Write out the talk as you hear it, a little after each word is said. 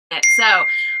So,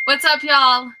 what's up,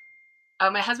 y'all? Oh,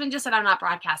 my husband just said I'm not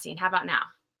broadcasting. How about now?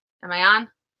 Am I on?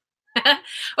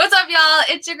 What's up, y'all?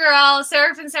 It's your girl,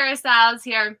 Sarah from Sarah Styles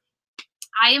here.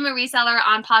 I am a reseller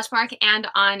on Poshmark and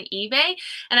on eBay,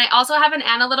 and I also have an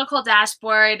analytical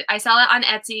dashboard. I sell it on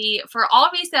Etsy for all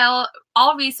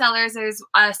resellers. There's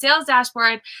a sales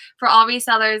dashboard for all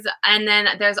resellers, and then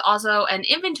there's also an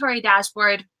inventory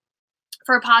dashboard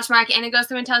for Poshmark, and it goes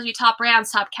through and tells you top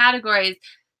brands, top categories.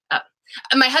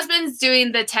 My husband's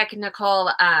doing the technical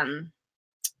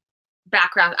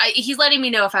background. He's letting me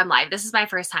know if I'm live. This is my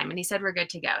first time, and he said we're good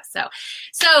to go. So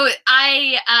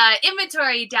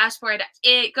inventory dashboard,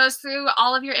 it goes through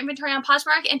all of your inventory on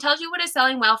Poshmark and tells you what is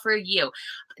selling well for you.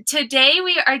 Today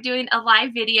we are doing a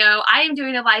live video. I am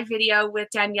doing a live video with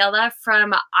Daniela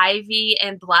from Ivy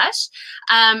and Blush.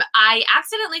 I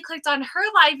accidentally clicked on her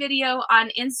live video on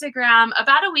Instagram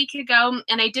about a week ago,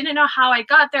 and I didn't know how I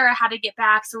got there or how to get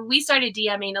back. So we started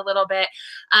DMing a little bit.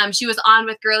 She was on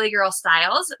with Girly Girl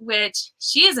Styles, which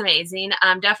she is amazing.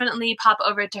 Definitely pop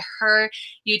over to her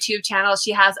YouTube channel.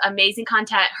 She has amazing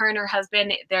content. Her and her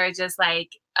husband, they're just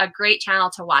like a great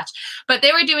channel to watch. But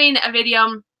they were doing a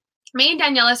video. Me and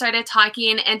Daniela started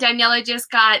talking, and Daniela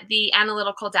just got the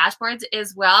analytical dashboards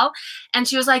as well. And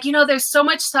she was like, you know, there's so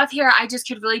much stuff here. I just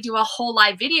could really do a whole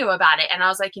live video about it. And I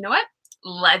was like, you know what?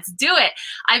 Let's do it.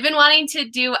 I've been wanting to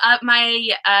do up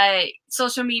my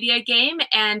social media game,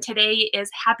 and today is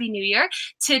Happy New Year.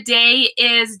 Today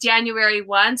is January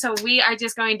 1, so we are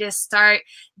just going to start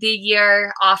the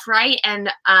year off right and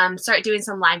start doing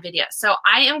some live videos. So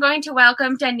I am going to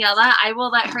welcome Daniela. I will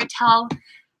let her tell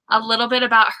a little bit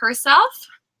about herself.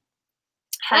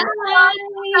 Hi.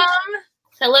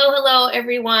 Hello,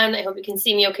 everyone. I hope you can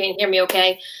see me okay and hear me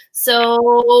okay.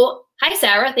 So, hi,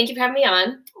 Sarah. Thank you for having me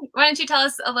on. Why don't you tell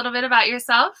us a little bit about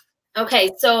yourself?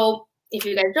 Okay, so if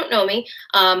you guys don't know me,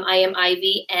 I am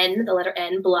Ivy N, the letter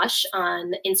N, Blush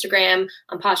on Instagram,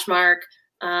 on Poshmark.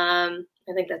 I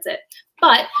think that's it.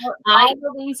 But all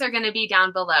the links are going to be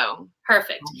down below.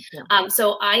 Perfect.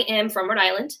 So I am from Rhode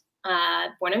Island.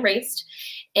 Born and raised,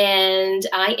 and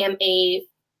I am a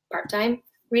part-time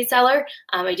reseller.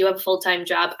 I do have a full-time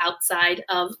job outside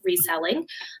of reselling.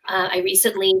 I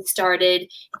recently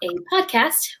started a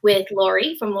podcast with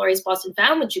Lori from Lori's Boston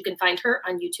Found, which you can find her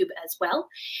on YouTube as well.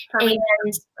 Perfect.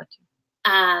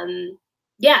 And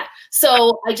yeah,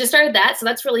 so I just started that, so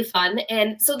that's really fun.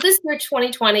 And so this year,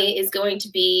 2020, is going to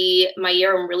be my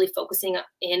year. I'm really focusing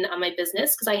in on my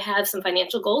business because I have some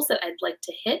financial goals that I'd like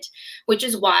to hit, which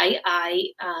is why I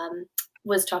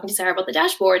was talking to Sarah about the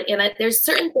dashboard. And there's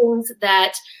certain things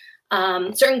that,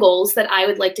 certain goals that I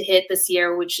would like to hit this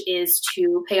year, which is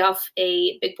to pay off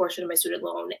a big portion of my student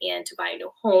loan and to buy a new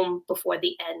home before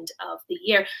the end of the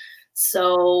year.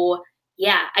 So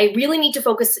yeah, I really need to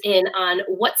focus in on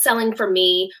what's selling for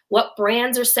me, what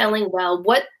brands are selling well,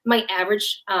 what my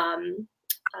average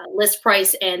list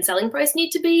price and selling price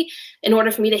need to be in order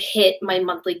for me to hit my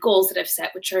monthly goals that I've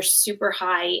set, which are super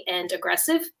high and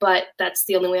aggressive, but that's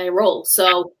the only way I roll.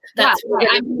 So that's what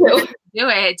I do. Do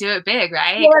it big,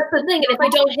 right? Well, that's the thing. And if I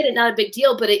don't hit it, not a big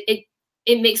deal, but it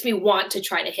makes me want to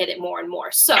try to hit it more and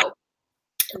more. So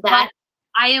that.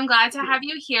 I am glad to have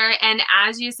you here. And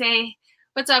as you say,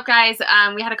 what's up, guys?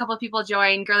 We had a couple of people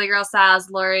join. Girly Girl Styles,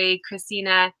 Lori,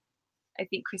 Christina. I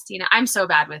think Christina. I'm so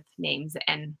bad with names,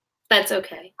 and that's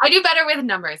okay. I do better with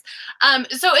numbers.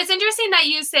 So it's interesting that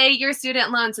you say your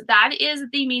student loans. That is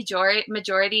the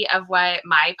majority of what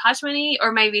my Posh money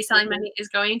or my reselling money is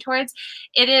going towards.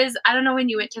 It is, I don't know when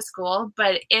you went to school,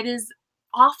 but it is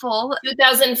awful.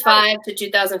 2005 to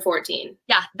 2014.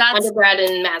 Yeah, that's undergrad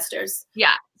and masters.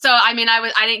 Yeah. So I mean, I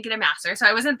didn't get a master, so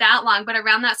I wasn't that long, but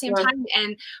around that same time,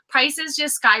 and prices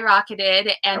just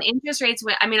skyrocketed, and interest rates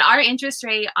went. I mean, our interest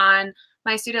rate on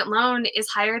my student loan is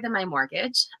higher than my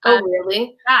mortgage. Oh,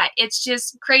 really? Yeah, it's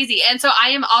just crazy. And so I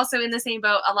am also in the same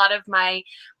boat.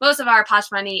 Most of our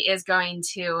Posh money is going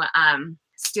to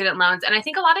student loans, and I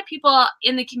think a lot of people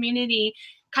in the community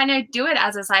kind of do it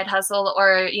as a side hustle,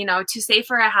 or to save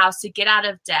for a house, to get out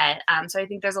of debt. So I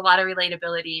think there's a lot of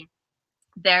relatability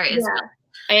there as well.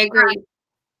 I agree.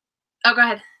 Oh, go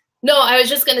ahead. No, I was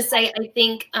just going to say, I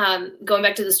think going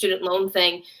back to the student loan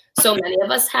thing, so many of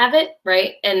us have it,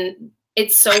 right? And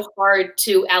it's so hard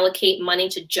to allocate money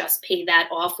to just pay that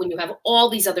off when you have all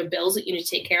these other bills that you need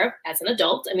to take care of as an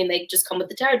adult. I mean, they just come with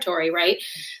the territory, right?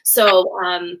 So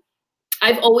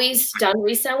I've always done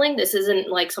reselling. This isn't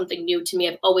like something new to me.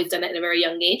 I've always done it at a very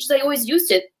young age. So I always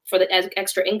used it for the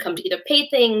extra income to either pay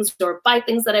things or buy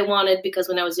things that I wanted, because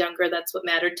when I was younger, that's what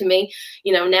mattered to me.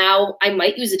 Now I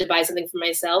might use it to buy something for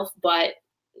myself, but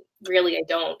really I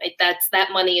don't.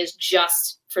 That money is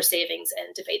just for savings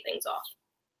and to pay things off.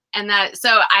 And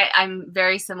so I'm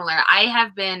very similar. I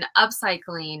have been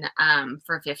upcycling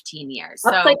for 15 years.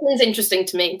 So upcycling is interesting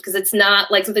to me because it's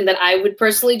not like something that I would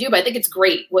personally do, but I think it's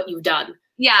great what you've done.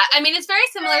 Yeah, I mean, it's very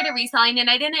similar to reselling, and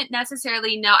I didn't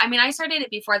necessarily know. I mean, I started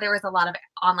it before there was a lot of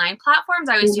online platforms.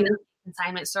 I was doing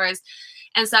consignment stores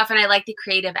and stuff, and I like the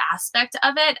creative aspect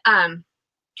of it.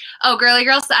 Oh, Girly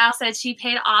Girl Style said she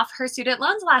paid off her student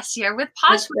loans last year with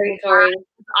Poshmark.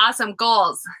 Awesome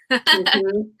goals.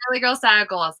 Girly Girl Style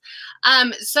goals.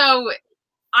 So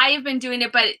I've been doing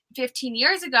it, but 15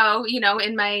 years ago, you know,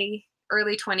 in my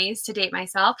early 20s, to date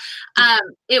myself,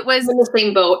 it was in the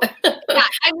same boat. yeah,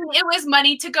 I mean, it was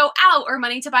money to go out or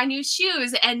money to buy new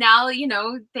shoes, and now, you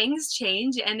know, things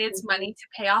change, and it's money to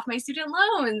pay off my student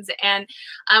loans and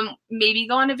maybe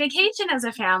go on a vacation as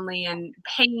a family and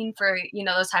paying for, you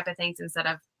know, those type of things instead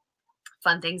of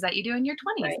fun things that you do in your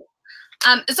 20s. Right.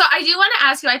 So I do want to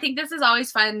ask you, I think this is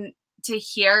always fun to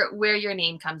hear where your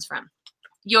name comes from.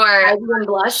 Ivy and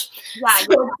Blush. Yeah, so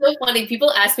it's so funny.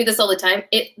 People ask me this all the time.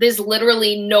 There's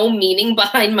literally no meaning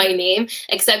behind my name,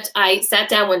 except I sat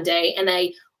down one day and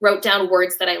I wrote down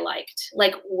words that I liked,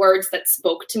 like words that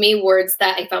spoke to me, words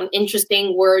that I found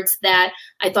interesting, words that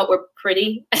I thought were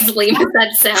pretty, as lame as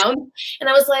that sounds. And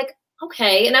I was like,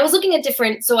 okay. And I was looking at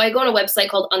different, so I go on a website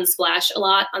called Unsplash a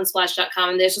lot, unsplash.com,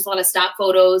 and there's just a lot of stock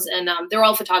photos, and they're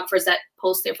all photographers that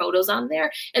post their photos on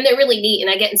there, and they're really neat, and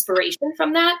I get inspiration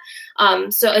from that.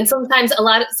 And sometimes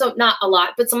not a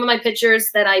lot, but some of my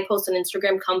pictures that I post on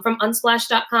Instagram come from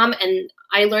unsplash.com, and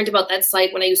I learned about that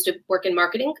site when I used to work in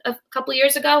marketing a couple of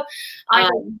years ago.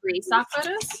 Free stock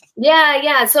photos?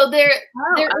 Yeah. So they're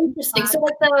interesting. So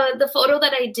like the photo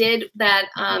that I did that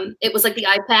it was like the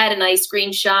iPad and I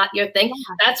screenshot your thing.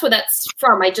 Yeah. That's where that's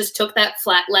from. I just took that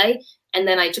flat lay and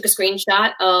then I took a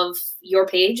screenshot of your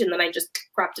page and then I just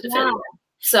cropped it to fit in.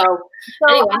 So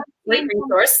anyway, great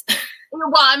resource.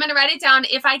 Well, I'm going to write it down.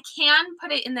 If I can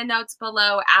put it in the notes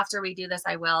below after we do this,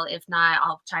 I will. If not,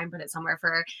 I'll try and put it somewhere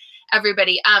for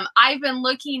everybody. I've been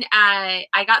looking at,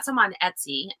 I got some on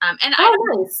Etsy, and I'm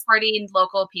supporting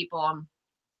local people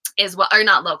as well, or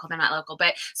not local, they're not local,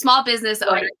 but small business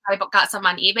owners. I got some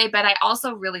on eBay, but I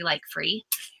also really like free.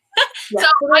 Yeah,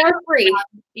 so they are free.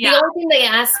 The only thing they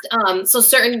asked, so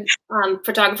certain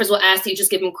photographers will ask that you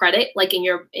just give them credit, like in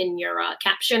your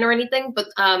caption or anything, but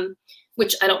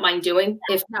which I don't mind doing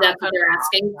if that's what they're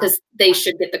asking, because they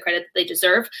should get the credit that they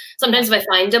deserve. Sometimes if I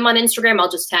find them on Instagram, I'll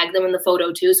just tag them in the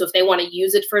photo too. So if they want to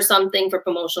use it for something for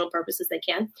promotional purposes, they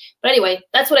can. But anyway,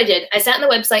 that's what I did. I sat on the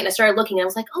website and I started looking. And I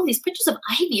was like, oh, these pictures of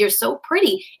Ivy are so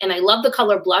pretty. And I love the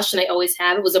color blush, and I always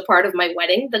have. It was a part of my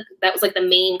wedding. That was like the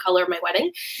main color of my wedding.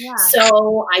 Yeah.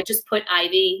 So I just put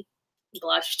Ivy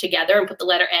blush together and put the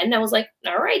letter N. I was like,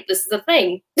 all right, this is a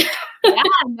thing. Yeah,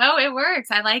 no, it works.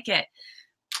 I like it.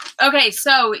 Okay,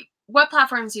 so what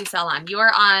platforms do you sell on?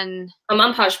 I'm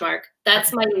on Poshmark.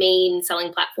 That's my main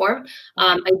selling platform.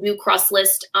 I do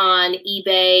cross-list on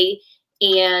eBay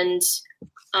and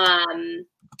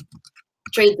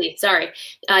Tradely. Sorry.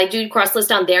 I do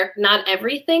cross-list on there. Not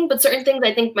everything, but certain things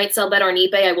I think might sell better on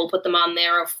eBay, I will put them on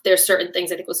there. If there's certain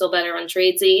things I think will sell better on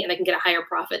Tradely and I can get a higher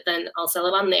profit, then I'll sell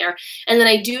it on there. And then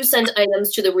I do send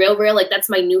items to the RealReal. Like that's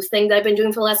my new thing that I've been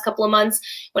doing for the last couple of months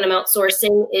when I'm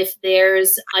outsourcing. If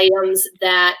there's items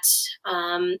that,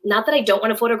 not that I don't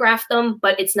want to photograph them,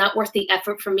 but it's not worth the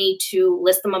effort for me to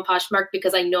list them on Poshmark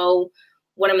because I know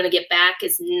what I'm going to get back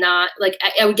is not like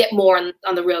I would get more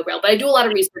on the RealReal, but I do a lot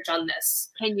of research on this.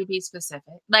 Can you be specific?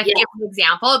 Like give an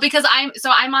example, because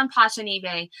I'm on Posh and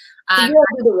eBay. So you don't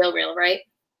do the RealReal, right?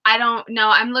 I don't know.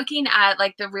 I'm looking at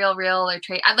like the RealReal or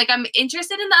Trade. I'm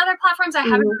interested in the other platforms. I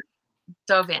haven't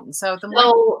dove in. So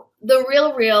the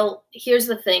RealReal, here's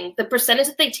the thing: the percentage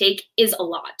that they take is a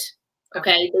lot.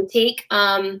 Okay, they take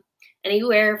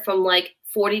anywhere from like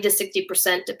 40 to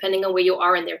 60%, depending on where you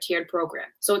are in their tiered program.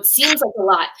 So it seems like a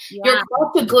lot. Yeah. Your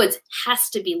cost of goods has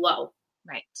to be low.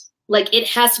 Right. Like it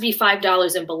has to be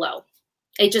 $5 and below.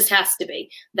 It just has to be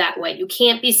that way. You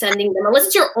can't be sending them, unless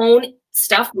it's your own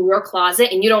stuff in your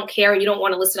closet and you don't care and you don't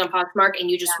want to list it on Poshmark and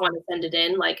you just want to send it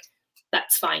in, like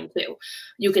that's fine too.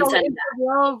 You can send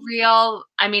that. Real,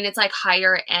 I mean, it's like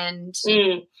higher end. So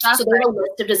there's a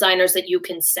list of designers that you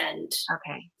can send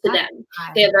to them.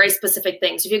 They have very specific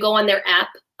things. If you go on their app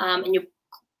and you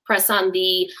press on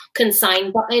the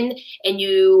consign button and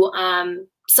you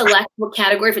select what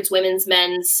category, if it's women's,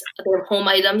 men's, they have home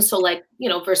items. So like,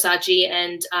 Versace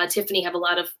and Tiffany have a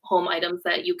lot of home items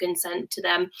that you can send to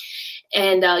them.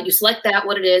 And you select that,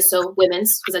 what it is. So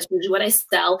women's, because that's usually what I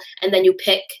sell. And then you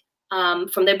pick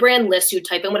from their brand list. You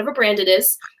type in whatever brand it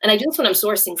is. And I do this when I'm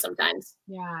sourcing sometimes.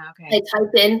 Yeah, okay. I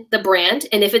type in the brand,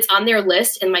 and if it's on their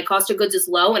list and my cost of goods is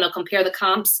low, and I'll compare the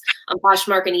comps on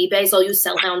Poshmark and eBay. So I'll use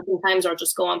Sellhound sometimes, or I'll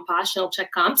just go on Posh and I'll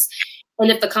check comps.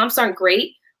 And if the comps aren't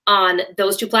great on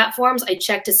those two platforms, I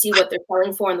check to see what they're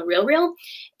selling for on the RealReal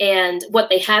and what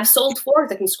they have sold for.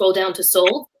 I can scroll down to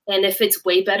sold. And if it's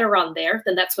way better on there,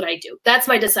 then that's what I do. That's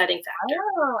my deciding factor.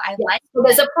 Oh, I like so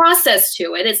there's a process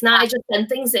to it. It's not I just send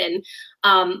things in.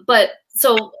 But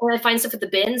so when I find stuff at the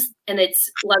bins and it's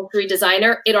luxury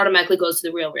designer, it automatically goes to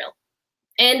the RealReal.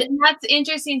 And that's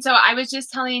interesting. So I was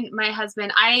just telling my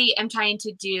husband, I am trying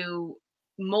to do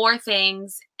more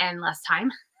things and less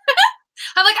time.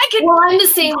 I'm like, I can. Well, I'm the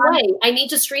same way. I need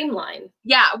to streamline.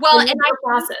 Yeah. Well, and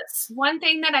process. One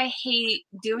thing that I hate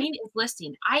doing is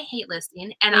listing. I hate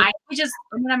listing, and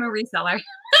I'm a reseller.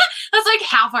 That's like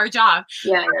half our job.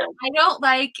 Yeah. I don't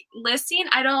like listing.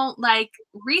 I don't like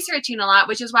researching a lot,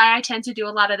 which is why I tend to do a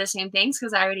lot of the same things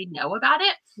because I already know about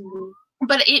it. Mm-hmm.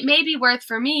 But it may be worth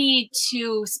for me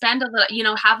to spend a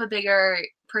little, have a bigger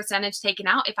percentage taken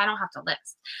out if I don't have to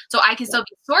list. So I can still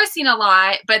be sourcing a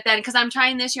lot, but then because I'm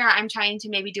trying this year, I'm trying to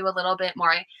maybe do a little bit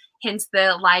more, hence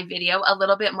the live video, a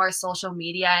little bit more social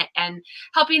media and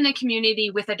helping the community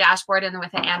with a dashboard and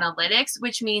with the analytics,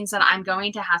 which means that I'm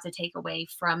going to have to take away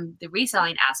from the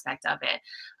reselling aspect of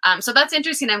it. So that's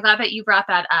interesting. I'm glad that you brought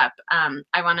that up. I'm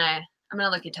going to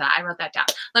look into that. I wrote that down.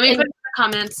 Let me put it in the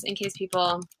comments in case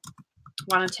people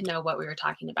wanted to know what we were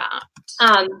talking about.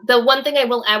 The one thing I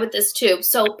will add with this too.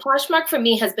 So Poshmark for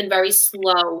me has been very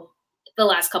slow the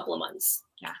last couple of months.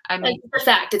 Yeah, I mean, for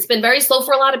fact, it's been very slow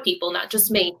for a lot of people, not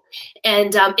just me.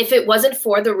 And if it wasn't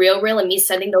for the RealReal and me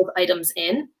sending those items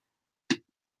in,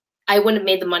 I wouldn't have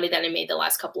made the money that I made the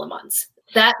last couple of months.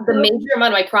 The major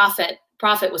amount of my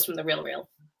profit was from the RealReal.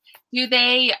 Do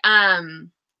they?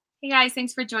 Hey guys,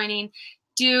 thanks for joining.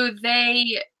 Do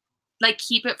they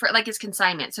keep it for it's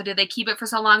consignment? So do they keep it for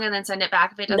so long and then send it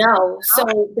back if it doesn't? No,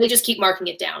 so they just keep marking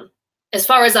it down. As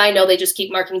far as I know, they just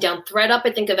keep marking down. ThreadUp,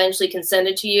 I think, eventually can send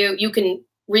it to you. You can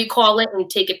recall it and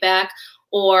take it back,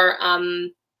 or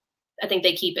I think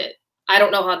they keep it. I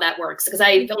don't know how that works because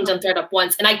I filmed on ThreadUp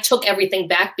once and I took everything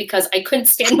back because I couldn't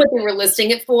stand what they were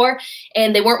listing it for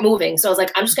and they weren't moving. So I was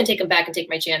like, I'm just going to take them back and take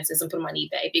my chances and put them on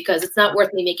eBay because it's not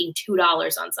worth me making $2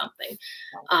 on something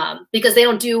because they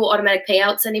don't do automatic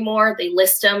payouts anymore. They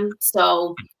list them.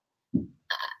 So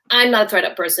I'm not a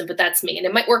ThreadUp person, but that's me. And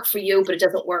it might work for you, but it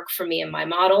doesn't work for me and my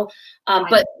model.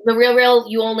 But the RealReal,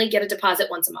 you only get a deposit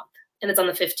once a month and it's on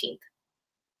the 15th.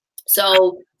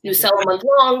 So you sell a month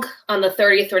long on the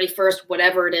 30th, 31st,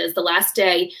 whatever it is, the last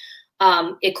day,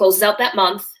 it closes out that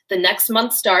month. The next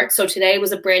month starts. So today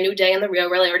was a brand new day on the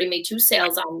RealReal. I already made 2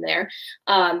 sales on there.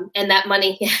 And that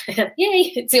money,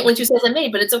 yay, it's the only 2 sales I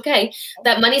made, but it's okay.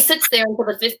 That money sits there until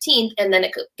the 15th and then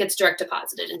it gets direct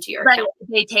deposited into your account.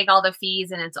 They take all the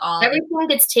fees and it's all. Everything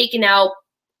gets taken out.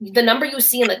 The number you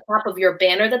see in the top of your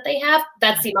banner that they have,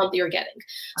 that's the amount that you're getting.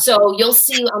 So you'll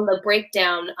see on the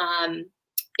breakdown,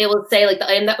 it will say the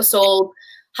item that was sold,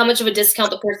 how much of a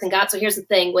discount the person got. So here's the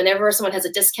thing. Whenever someone has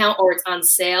a discount or it's on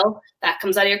sale, that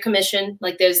comes out of your commission.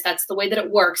 That's the way that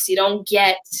it works. You don't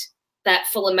get that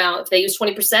full amount. If they use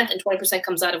 20%, then 20%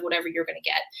 comes out of whatever you're going to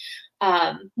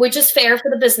get, which is fair for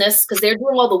the business because they're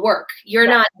doing all the work. You're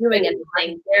not doing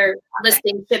anything. They're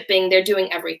listing, shipping, they're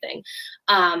doing everything.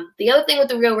 The other thing with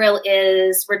the RealReal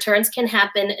is returns can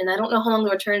happen, and I don't know how long the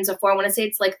returns are for. I want to say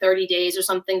it's 30 days or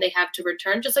something they have to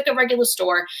return, just like a regular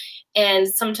store. And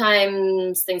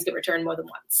sometimes things get returned more than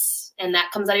once, and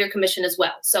that comes out of your commission as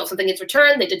well. So if something gets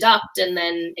returned, they deduct, and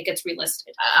then it gets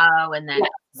relisted. Oh, and then. Yeah.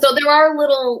 So there are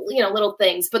little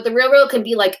things, but the RealReal can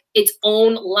be its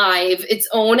own live, its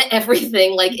own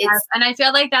everything. It's, and I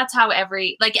feel like that's how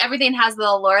everything has the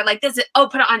allure. Put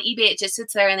it on eBay, it just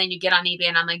sits there, and then you get on eBay,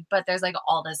 and I'm like, but there's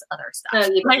all this other stuff.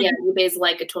 eBay's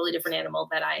a totally different animal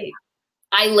that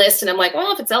I list, and I'm like,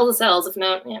 well, if it sells, it sells. If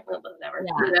not, whatever.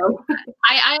 Yeah.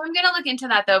 I'm gonna look into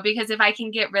that though, because if I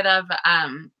can get rid of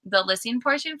the listing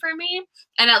portion for me,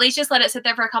 and at least just let it sit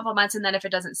there for a couple months, and then if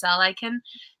it doesn't sell, I can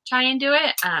try and do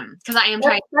it. Because I am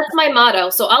trying. That's my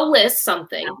motto. So I'll list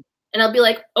something, and I'll be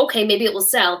like, okay, maybe it will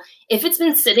sell. If it's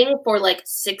been sitting for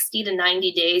 60 to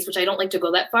 90 days, which I don't like to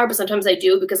go that far, but sometimes I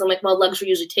do because I'm like, well, luxury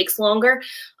usually takes longer,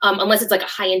 unless it's a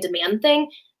high-end demand thing.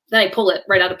 Then I pull it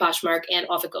right out of Poshmark and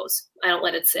off it goes. I don't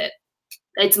let it sit.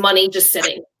 It's money just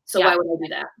sitting. So why would I do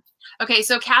that? Okay,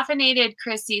 so Caffeinated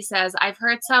Christy says, I've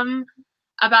heard some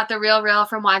about the RealReal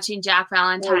from watching Jack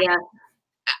Valentine. Oh, yeah.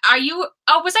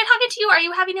 Was I talking to you? Are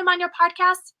you having him on your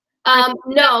podcast?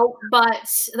 No, but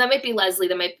that might be Leslie.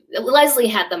 Leslie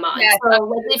had them on. Yeah, so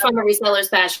Leslie from the Resellers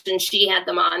Fashion, she had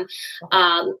them on,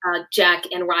 Jack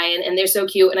and Ryan, and they're so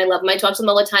cute, and I love them. I talk to them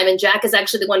all the time, and Jack is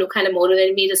actually the one who kind of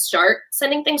motivated me to start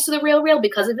sending things to the Real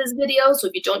because of his videos. So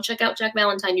if you don't check out Jack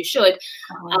Valentine, you should.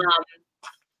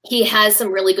 He has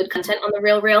some really good content on the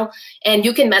Real, and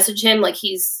you can message him. Like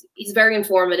he's very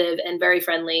informative and very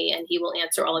friendly, and he will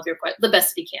answer all of your questions the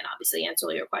best that he can. Obviously, answer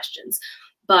all your questions,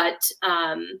 but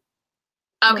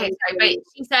okay, sorry,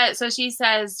 but she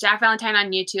says Jack Valentine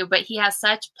on YouTube, but he has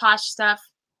such posh stuff.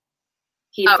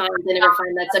 I never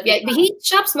find that stuff yet. But he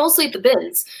shops mostly at the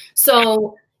bins.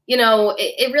 So,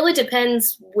 it really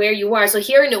depends where you are. So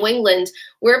here in New England,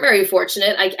 we're very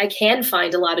fortunate. I can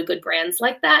find a lot of good brands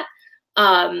like that.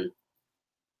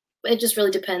 It just really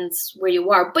depends where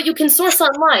you are, but you can source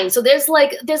online. So there's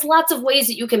lots of ways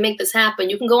that you can make this happen.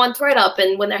 You can go on ThredUp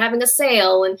and when they're having a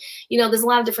sale, and there's a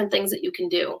lot of different things that you can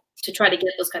do to try to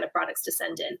get those kind of products to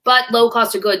send in. But low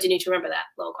cost of goods, you need to remember that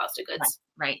low cost of goods.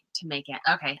 Right, to make it.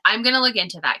 Okay, I'm gonna look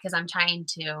into that because I'm trying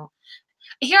to.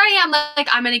 Here I am, like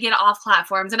I'm gonna get off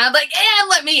platforms, and I'm like, and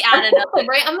let me add it.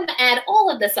 Right, I'm gonna add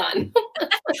all of this on.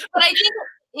 But I think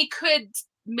it could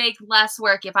make less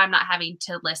work if I'm not having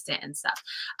to list it and stuff.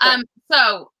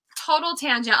 So total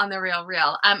tangent on the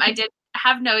Real. I did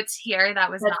have notes here. That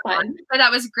was not fun, but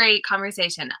that was great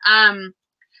conversation.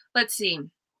 Let's see.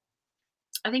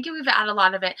 I think we've had a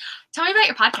lot of it. Tell me about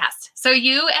your podcast. So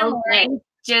you and Lori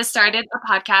just started a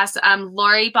podcast.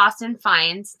 Lori Boston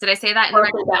Finds. Did I say that in the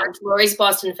right order? Lori's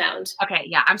Boston Found. Okay,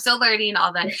 yeah, I'm still learning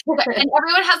all that. And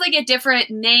everyone has like a different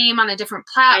name on a different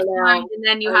platform, and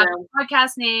then you have a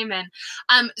podcast name. And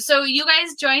so you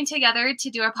guys joined together to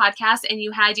do a podcast, and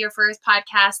you had your first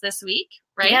podcast this week,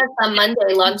 right? Yes, on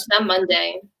Monday. Launched on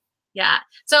Monday. Yeah.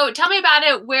 So tell me about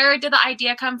it. Where did the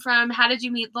idea come from? How did you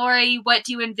meet Lori? What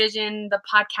do you envision the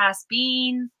podcast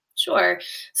being? Sure.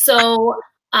 So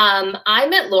I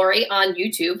met Lori on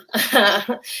YouTube.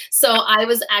 So I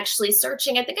was actually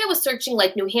searching. I think I was searching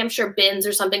like New Hampshire bins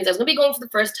or something because I was going to be going for the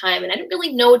first time, and I didn't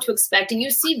really know what to expect. And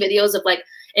you see videos of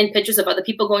and pictures of other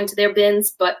people going to their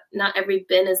bins, but not every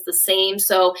bin is the same.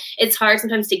 So it's hard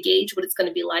sometimes to gauge what it's going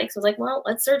to be like. So I was like, well,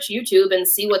 let's search YouTube and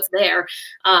see what's there.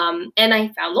 And I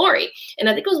found Lori, and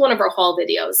I think it was one of her haul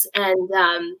videos. And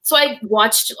so I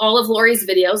watched all of Lori's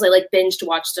videos. I binged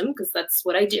watched them because that's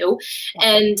what I do.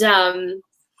 And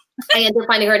I ended up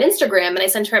finding her on Instagram, and I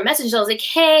sent her a message. I was like,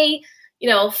 hey,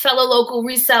 fellow local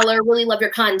reseller, really love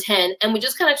your content. And we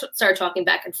just kind of started talking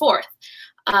back and forth.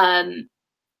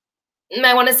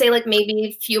 I want to say maybe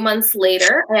a few months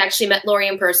later, I actually met Lori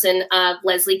in person.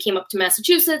 Leslie came up to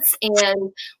Massachusetts,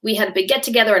 and we had a big get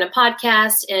together and a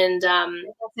podcast, and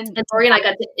Lori and I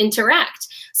got to interact.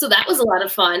 So that was a lot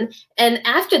of fun. And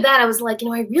after that, I was like,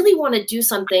 I really want to do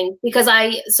something because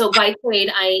by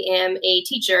trade, I am a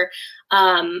teacher.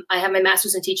 I have my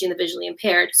master's in teaching the visually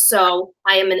impaired. So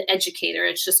I am an educator.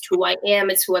 It's just who I am.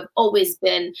 It's who I've always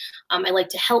been. I like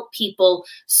to help people.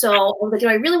 So I was like,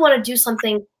 I really want to do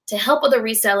something to help other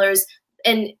resellers.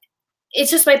 And it's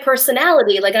just my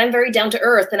personality. I'm very down to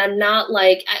earth, and I'm not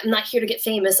here to get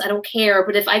famous. I don't care.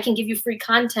 But if I can give you free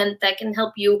content that can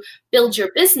help you build your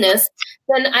business,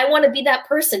 then I want to be that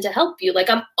person to help you.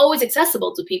 I'm always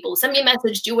accessible to people. Send me a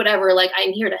message, do whatever.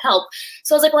 I'm here to help.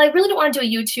 So I was like, well, I really don't want to do a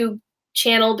YouTube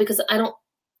channel because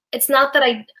it's not that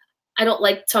I don't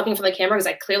like talking from the camera, because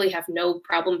I clearly have no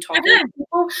problem talking to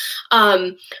people.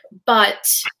 But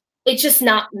it's just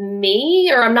not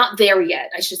me, or I'm not there yet.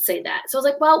 I should say that. So I was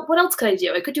like, well, what else could I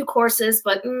do? I could do courses,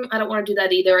 but I don't want to do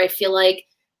that either. I feel like,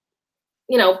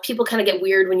 people kind of get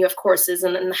weird when you have courses,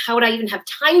 and how would I even have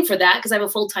time for that? Because I have a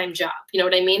full-time job. You know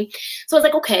what I mean? So I was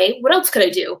like, okay, what else could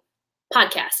I do?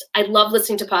 Podcast. I love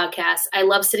listening to podcasts. I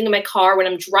love sitting in my car when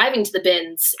I'm driving to the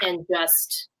bins and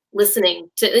just listening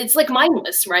to, it's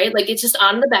mindless, right? It's just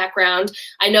on in the background.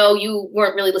 I know you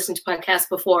weren't really listening to podcasts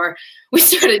before we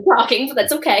started talking, but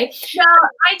that's okay. No,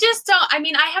 I just don't. I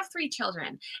mean, I have 3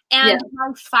 children, and my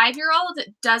 5-year-old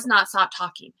does not stop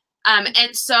talking.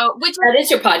 And so, that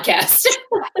is your podcast.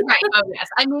 Right. Oh, yes.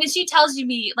 I mean, she tells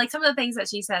me some of the things that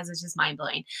she says is just mind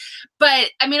blowing.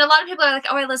 But I mean, a lot of people are like,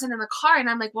 oh, I listen in the car. And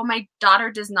I'm like, well, my daughter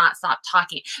does not stop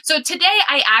talking. So today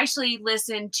I actually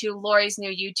listened to Lori's new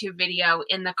YouTube video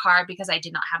in the car because I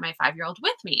did not have my 5-year-old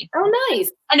with me. Oh, nice.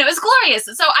 And it was glorious.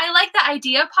 So I like the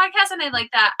idea of podcasts, and I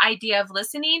like that idea of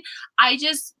listening. I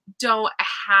just don't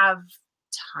have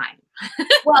time.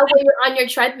 Well, when you're on your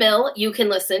treadmill, you can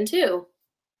listen too,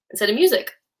 instead of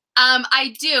music.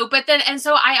 I do, but then, and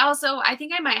so I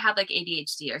think I might have like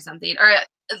ADHD or something, or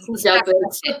because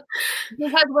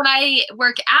when I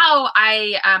work out,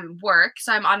 I work,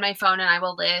 so I'm on my phone and I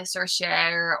will list or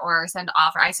share or send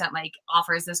offer. I sent like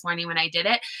offers this morning when I did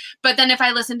it, but then if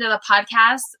I listen to the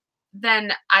podcast,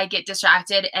 then I get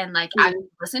distracted and like I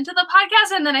listen to the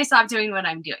podcast and then I stop doing what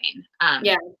I'm doing.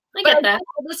 Yeah, I get that.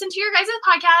 I listen to your guys'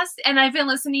 podcast, and I've been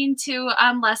listening to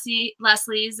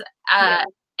Leslie's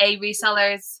a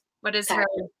reseller's, what is her?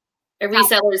 A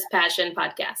Reseller's Passion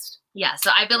podcast. Yeah,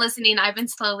 so I've been listening. I've been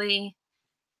slowly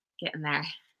getting there.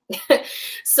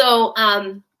 So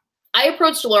I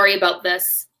approached Lori about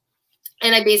this,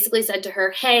 and I basically said to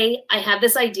her, hey, I have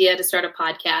this idea to start a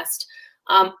podcast.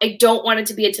 I don't want it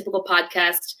to be a typical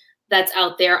podcast that's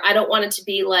out there. I don't want it to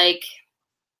be like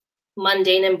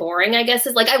mundane and boring, I guess.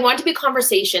 Is like, I want it to be a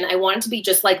conversation. I want it to be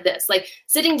just like this, like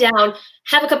sitting down,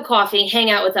 have a cup of coffee,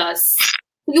 hang out with us.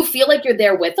 You feel like you're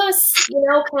there with us, you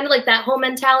know, kind of like that whole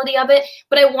mentality of it.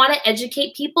 But I want to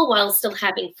educate people while still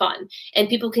having fun, and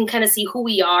people can kind of see who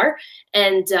we are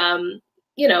and,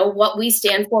 you know, what we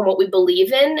stand for and what we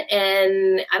believe in.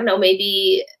 And I don't know,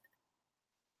 maybe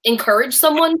encourage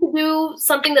someone to do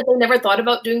something that they never thought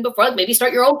about doing before. Like maybe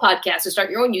start your own podcast or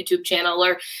start your own YouTube channel,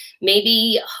 or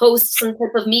maybe host some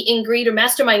type of meet and greet or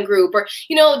mastermind group, or,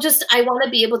 you know, just I want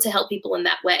to be able to help people in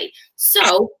that way.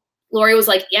 So Lori was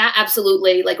like, yeah,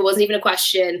 absolutely. Like it wasn't even a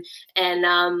question.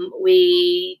 And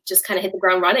we just kind of hit the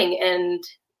ground running, and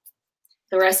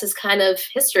the rest is kind of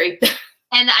history.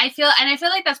 And I feel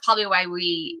like that's probably why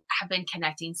we have been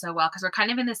connecting so well, because we're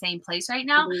kind of in the same place right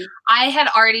now. Mm-hmm. I had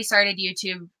already started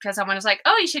YouTube because someone was like,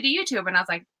 oh, you should do YouTube. And I was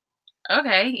like,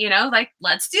 okay, you know, like,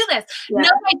 let's do this. Yeah. No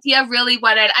idea really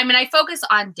what I focus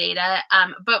on data,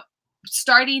 but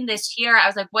starting this year, I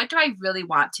was like, what do I really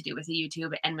want to do with the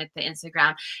YouTube and with the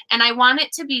Instagram? And I want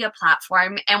it to be a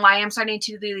platform. And why I'm starting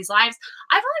to do these lives,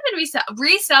 I've only been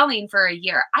reselling for a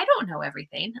year. I don't know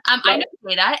everything. I know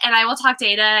data, and I will talk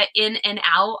data in and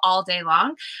out all day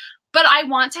long. But I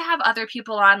want to have other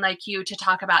people on like you to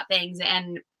talk about things.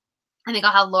 And I think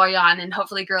I'll have Lori on, and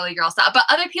hopefully girly girl stuff, but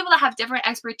other people that have different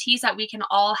expertise that we can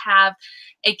all have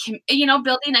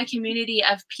building a community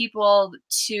of people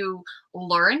to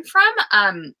learn from.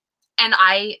 And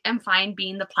I am fine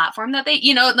being the platform that they,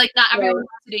 like not everyone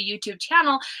wants to do a YouTube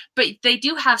channel, but they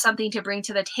do have something to bring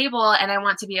to the table. And I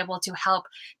want to be able to help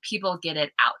people get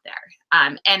it out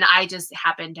there. And I just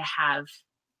happen to have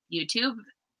YouTube.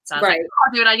 Sounds like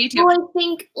I'll do it on YouTube. Well, I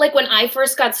think like when I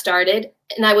first got started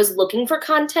and I was looking for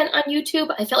content on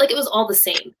YouTube, I felt like it was all the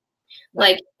same.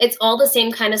 Like it's all the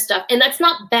same kind of stuff. And that's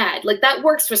not bad. Like that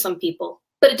works for some people,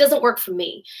 but it doesn't work for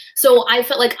me. So I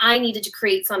felt like I needed to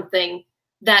create something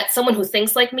that someone who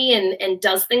thinks like me and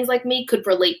does things like me could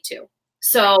relate to.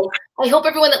 So I hope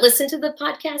everyone that listened to the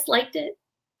podcast liked it.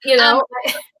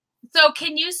 So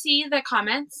can you see the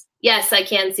comments? Yes, I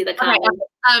can see the comments.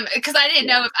 Because I didn't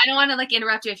know, if I don't want to like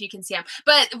interrupt you if you can see them,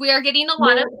 but we are getting a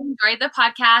lot of enjoyed the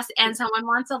podcast, and someone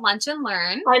wants a lunch and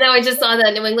learn. I know, I just saw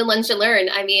that New England Lunch and Learn.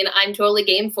 I mean, I'm totally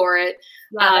game for it.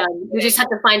 We just have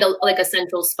to find a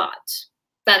central spot.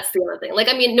 That's the other thing. Like,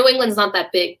 I mean, New England's not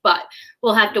that big, but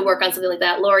we'll have to work on something like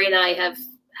that. Lori and I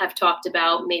have talked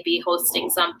about maybe hosting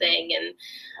something, and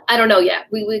I don't know yet.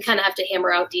 We kind of have to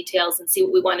hammer out details and see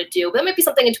what we want to do. But that might be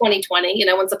something in 2020,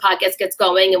 once the podcast gets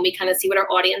going and we kind of see what our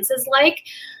audience is like.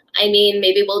 I mean,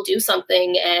 maybe we'll do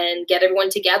something and get everyone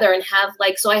together and have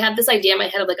so I have this idea in my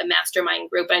head of like a mastermind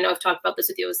group. I know I've talked about this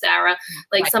with you, Sarah,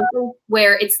 something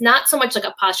where it's not so much like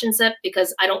a passion set,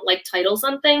 because I don't like titles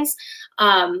on things.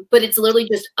 But it's literally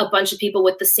just a bunch of people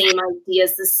with the same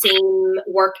ideas, the same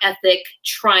work ethic,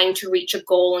 trying to reach a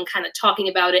goal and kind of talking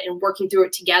about it and working through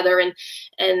it together and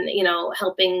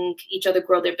helping each other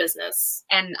grow their business.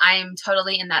 And I'm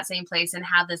totally in that same place and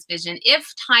have this vision,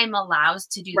 if time allows,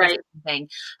 to do the same thing.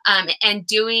 And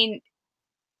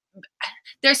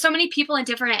there's so many people in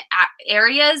different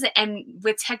areas, and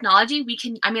with technology,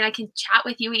 I can chat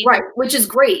with you. Which is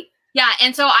great. Yeah.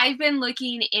 And so I've been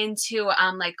looking into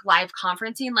like live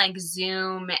conferencing, like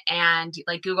Zoom and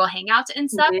like Google Hangouts and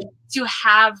stuff, to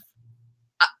have,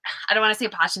 I don't want to say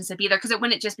passion sip either, because it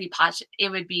wouldn't just be passion. It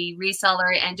would be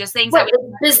reseller and just things that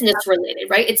it's business related,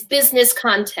 right? It's business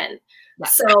content. Yeah.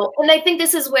 So, and I think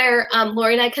this is where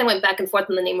Lori and I kind of went back and forth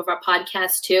on the name of our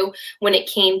podcast too, when it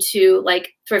came to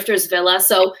like Thrifters Villa.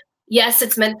 So yes,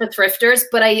 it's meant for thrifters,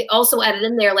 but I also added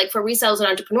in there like for resellers and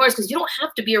entrepreneurs, because you don't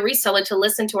have to be a reseller to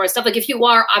listen to our stuff. Like if you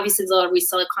are, obviously there's a lot of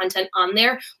reseller content on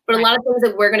there, but a lot of things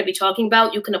that we're going to be talking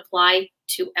about, you can apply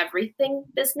to everything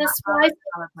business-wise.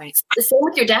 The same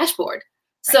with your dashboard.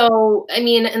 So, I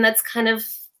mean, and that's kind of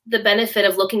the benefit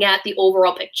of looking at the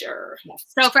overall picture.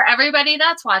 So for everybody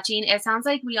that's watching, it sounds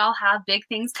like we all have big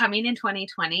things coming in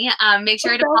 2020. Make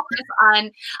sure to follow us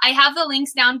on, I have the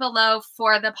links down below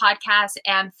for the podcast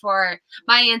and for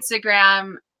my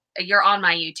Instagram. You're on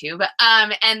my YouTube.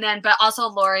 And then, but also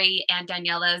Lori and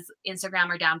Daniela's Instagram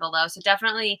are down below. So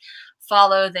definitely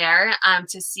follow there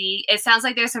to see. It sounds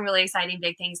like there's some really exciting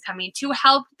big things coming to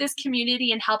help this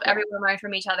community and help everyone learn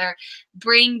from each other,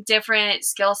 bring different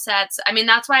skill sets. I mean,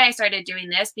 that's why I started doing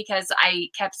this, because I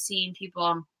kept seeing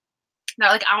people that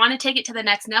are like, I want to take it to the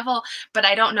next level, but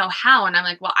I don't know how. And I'm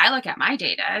like, well, I look at my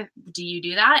data. Do you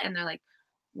do that? And they're like,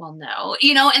 well, no,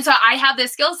 you know, and so I have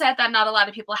this skill set that not a lot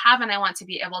of people have, and I want to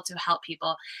be able to help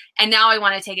people. And now I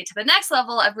want to take it to the next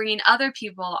level of bringing other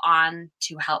people on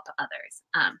to help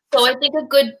others. So I think a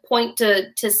good point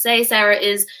to say, Sarah,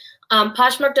 is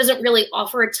Poshmark doesn't really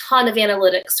offer a ton of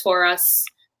analytics for us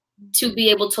to be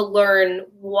able to learn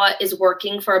what is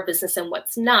working for our business and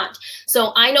what's not.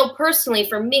 So I know personally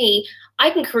for me, I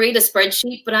can create a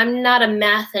spreadsheet, but I'm not a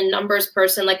math and numbers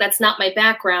person. Like, that's not my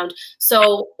background.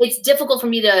 So it's difficult for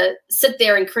me to sit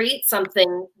there and create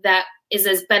something that is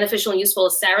as beneficial and useful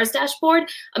as Sarah's dashboard.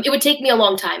 It would take me a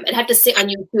long time. I'd have to sit on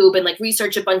YouTube and like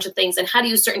research a bunch of things and how to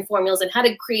use certain formulas and how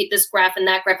to create this graph and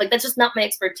that graph. Like, that's just not my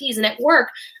expertise. And at work,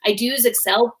 I do use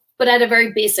Excel, but at a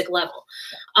very basic level.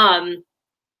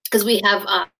 Because we have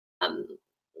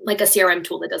like a CRM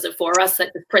tool that does it for us,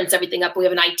 that prints everything up. We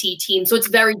have an IT team. So it's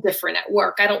very different at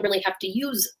work. I don't really have to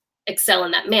use Excel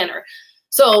in that manner.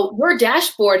 So your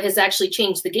dashboard has actually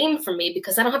changed the game for me,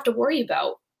 because I don't have to worry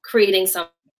about creating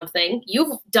something.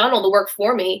 You've done all the work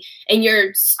for me, and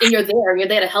you're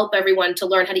there to help everyone to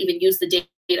learn how to even use the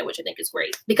data, which I think is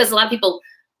great, because a lot of people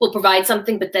will provide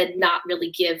something, but then not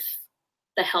really give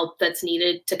the help that's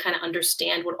needed to kind of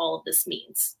understand what all of this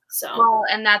means. So, well,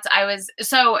 and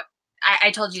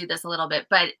I told you this a little bit,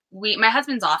 but my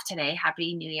husband's off today.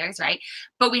 Happy New Year's, right?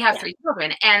 But we have 3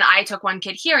 children, and I took one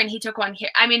kid here and he took one here.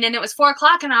 I mean, and it was 4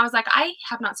 o'clock, and I was like, I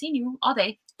have not seen you all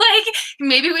day. Like,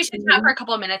 maybe we should chat for a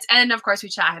couple of minutes. And of course we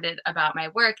chatted about my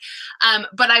work.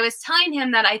 But I was telling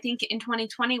him that I think in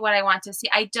 2020, what I want to see,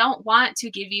 I don't want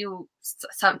to give you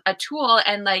a tool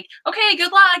and like, okay,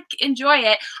 good luck, enjoy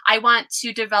it. I want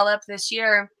to develop this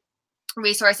year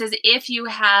resources. If you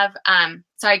have,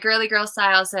 Girly Girl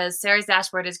Style says, Sarah's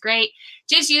dashboard is great.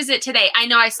 Just use it today. I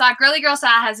know I saw Girly Girl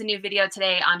Style has a new video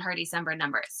today on her December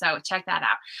numbers. So check that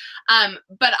out.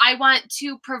 But I want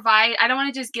to provide, I don't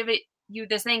want to just give you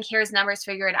this thing, here's numbers,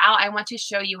 figure it out. I want to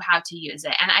show you how to use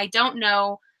it. And I don't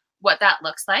know what that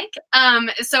looks like.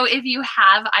 So if you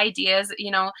have ideas, you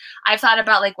know, I've thought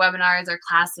about like webinars or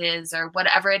classes or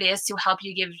whatever it is to help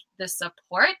you give the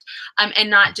support, and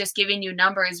not just giving you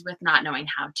numbers with not knowing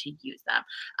how to use them.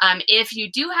 If you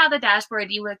do have the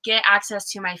dashboard, you would get access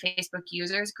to my Facebook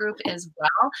users group as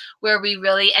well, where we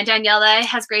really, and Daniela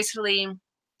has gracefully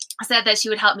said that she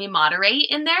would help me moderate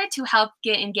in there to help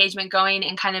get engagement going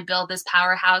and kind of build this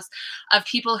powerhouse of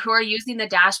people who are using the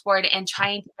dashboard and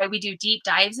trying to, we do deep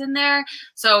dives in there.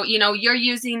 So, you know, you're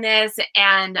using this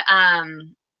and how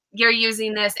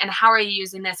are you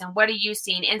using this and what are you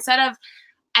seeing? Instead of,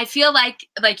 I feel like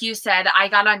you said, I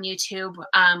got on YouTube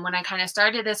when I kind of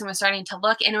started this and was starting to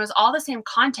look, and it was all the same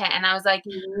content. And I was like,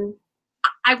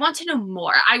 I want to know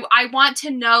more. I want to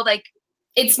know, like,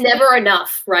 it's never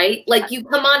enough, right? Like, you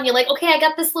come on, you're like, okay, I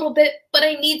got this little bit, but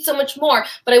I need so much more.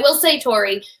 But I will say,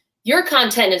 Tori, your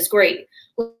content is great.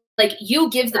 Like, you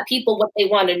give the people what they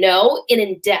want to know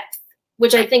in depth,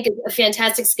 which I think is a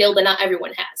fantastic skill that not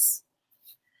everyone has.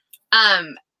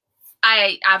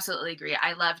 I absolutely agree.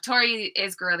 I love Tori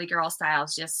is Girly Girl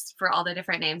Styles, just for all the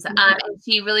different names. And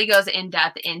she really goes in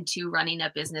depth into running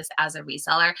a business as a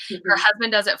reseller. Her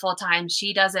husband does it full time.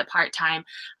 She does it part time.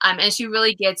 And she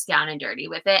really gets down and dirty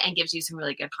with it and gives you some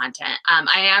really good content.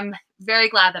 I am very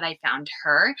glad that I found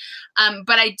her.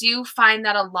 But I do find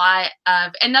that a lot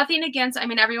of, and nothing against, I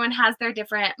mean, everyone has their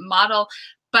different model,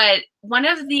 but one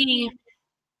of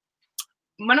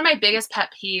my biggest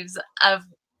pet peeves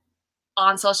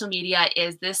on social media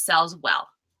is this sells well.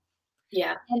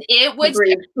 Yeah. And it was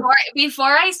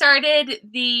before I started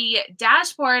the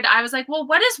dashboard, I was like, well,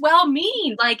 what does well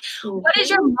mean? Like, what is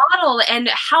your model and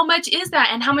how much is that?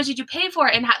 And how much did you pay for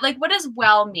it? And what does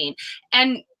well mean?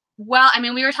 And well, I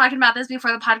mean, we were talking about this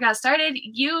before the podcast started.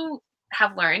 You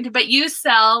have learned, but you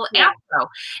sell Anthro.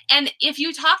 And if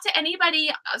you talk to anybody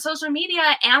on social media,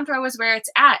 Anthro is where it's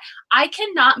at. I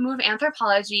cannot move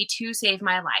Anthropologie to save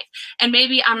my life. And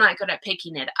maybe I'm not good at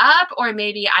picking it up, or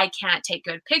maybe I can't take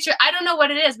good pictures. I don't know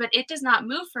what it is, but it does not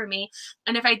move for me.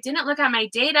 And if I didn't look at my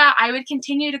data, I would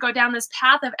continue to go down this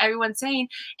path of everyone saying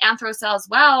Anthro sells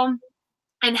well.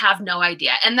 and have no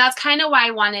idea. And that's kind of why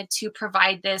I wanted to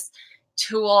provide this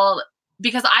tool,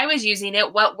 because I was using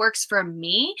it, what works for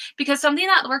me, because something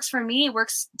that works for me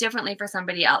works differently for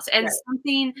somebody else. And Right.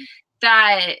 something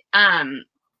that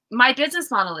my business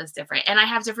model is different, and I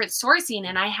have different sourcing,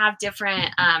 and I have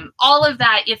different all of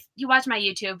that. If you watch my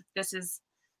YouTube, this is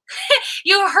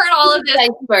you heard all of this.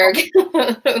 Iceberg.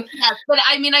 Yes, but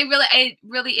I mean, it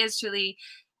really is truly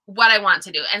what I want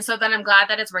to do. And so then I'm glad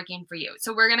that it's working for you.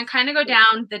 So we're going to kind of go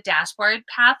down the dashboard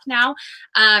path now.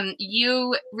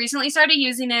 You recently started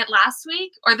using it last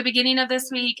week or the beginning of this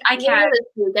week. I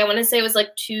want to say it was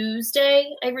like Tuesday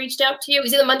I reached out to you. It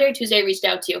was either Monday or Tuesday I reached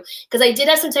out to you because I did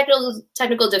have some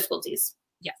technical difficulties.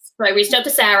 Yes. So I reached out to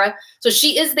Sarah. So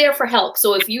she is there for help.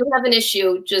 So if you have an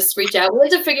issue, just reach out. We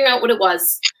had to figure out what it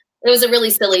was. It was a really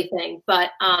silly thing,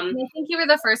 but I think you were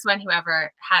the first one who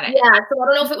ever had it. Yeah, so I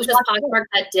don't know if it was just Poshmark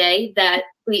that day that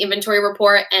the inventory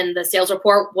report and the sales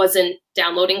report wasn't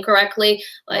downloading correctly.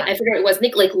 Like I figured it was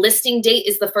like listing date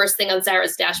is the first thing on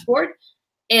Sarah's dashboard.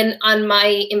 And on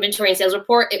my inventory and sales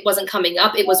report, it wasn't coming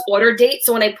up. It was order date.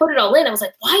 So when I put it all in, I was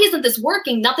like, why isn't this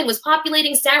working? Nothing was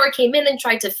populating. Sarah came in and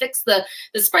tried to fix the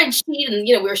spreadsheet, and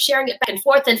we were sharing it back and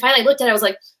forth. And finally I looked at it, I was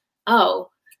like, oh,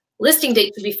 listing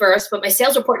date should be first, but my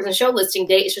sales report doesn't show listing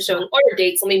date. It's just showing order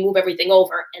dates. Let me move everything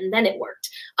over. And then it worked.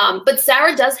 But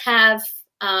Sarah does have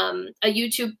a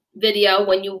YouTube video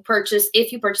when you purchase,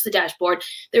 if you purchase the dashboard,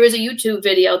 there is a YouTube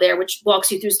video there which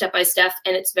walks you through step by step,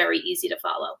 and it's very easy to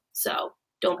follow. So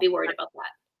don't be worried about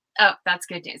that. Oh, that's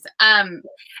good news.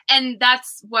 And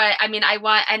that's what, I mean, I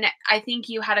want, and I think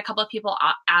you had a couple of people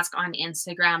ask on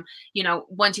Instagram,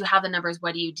 once you have the numbers,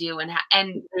 what do you do? And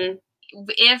Mm-hmm.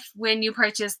 If when you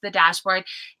purchase the dashboard,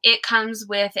 it comes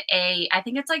with I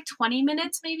think it's like 20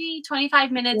 minutes, maybe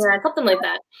 25 minutes. Yeah, something like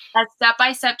that. A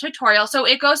step-by-step tutorial. So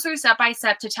it goes through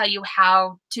step-by-step to tell you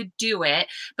how to do it,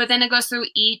 but then it goes through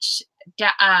each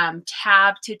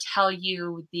tab to tell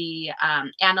you the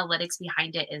analytics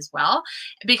behind it as well.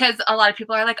 Because a lot of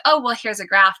people are like, oh, well, here's a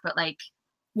graph, but like,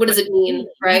 what does it mean,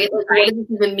 right? Like, what does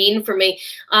it even mean for me?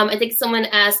 I think someone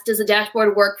asked, does the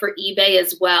dashboard work for eBay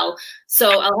as well?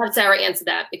 So I'll have Sarah answer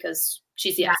that because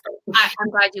she's the expert. I'm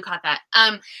glad you caught that.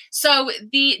 So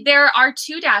there are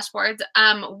two dashboards.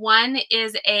 One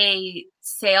is a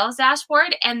sales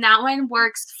dashboard, and that one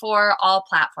works for all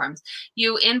platforms.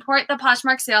 You import the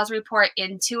Poshmark sales report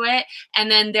into it,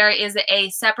 and then there is a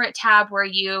separate tab where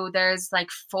there's like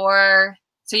 4.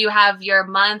 So you have your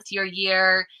month, your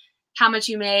year, how much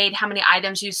you made, how many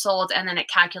items you sold, and then it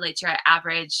calculates your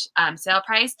average sale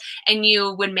price. And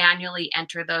you would manually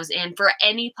enter those in for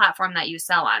any platform that you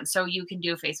sell on. So you can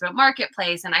do Facebook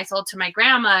Marketplace, and I sold to my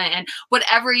grandma, and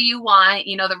whatever you want,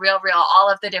 the RealReal, all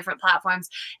of the different platforms,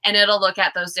 and it'll look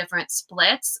at those different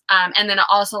splits. And then it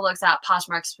also looks at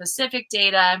Poshmark specific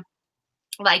data,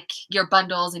 like your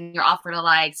bundles and your offer to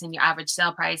likes and your average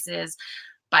sale prices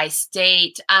by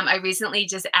state. I recently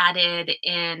just added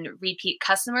in repeat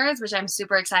customers, which I'm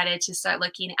super excited to start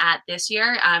looking at this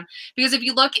year. Because if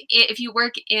you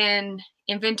work in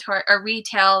inventory or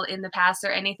retail in the past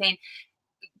or anything,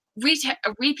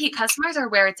 repeat customers are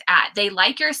where it's at. They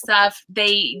like your stuff.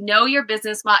 They know your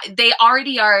business model. They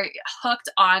already are hooked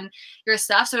on your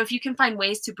stuff. So if you can find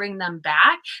ways to bring them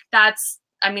back, that's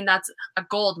a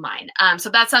gold mine. So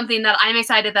that's something that I'm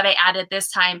excited that I added this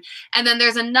time. And then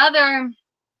there's another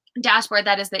dashboard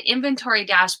that is the inventory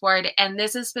dashboard, and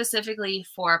this is specifically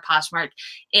for Poshmark.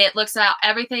 It looks at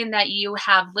everything that you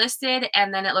have listed,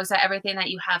 and then it looks at everything that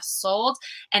you have sold,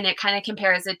 and it kind of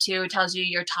compares it to, tells you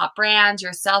your top brands,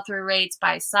 your sell-through rates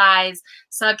by size,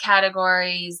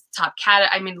 subcategories,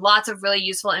 lots of really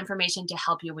useful information to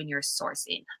help you when you're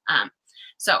sourcing.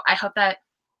 So I hope that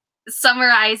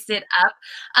summarized it up.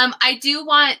 I do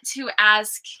want to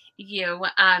ask you,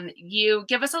 you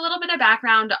give us a little bit of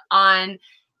background on,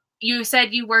 you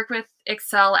said you work with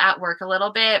Excel at work a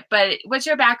little bit, but what's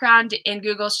your background in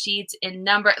Google Sheets, in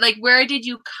number? Like, where did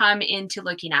you come into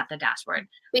looking at the dashboard?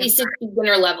 Basic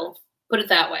beginner level, put it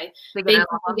that way.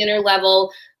 Beginner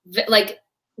level, like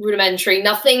rudimentary,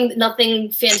 nothing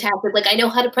fantastic. Like I know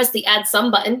how to press the add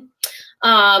some button.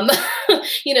 I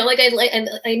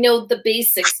know the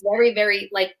basics, very, very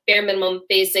like bare minimum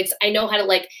basics. I know how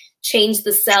to change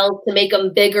the cells to make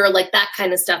them bigger, like that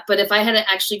kind of stuff. But if I had to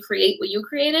actually create what you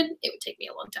created, it would take me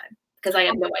a long time because I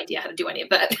have no idea how to do any of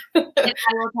that. I will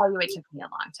tell you it took me a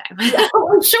long time. Yeah,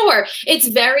 I'm sure. It's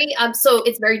very, so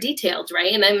it's very detailed,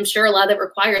 right? And I'm sure a lot of it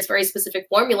requires very specific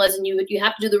formulas, and you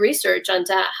have to do the research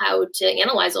onto how to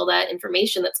analyze all that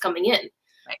information that's coming in.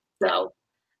 Right. So.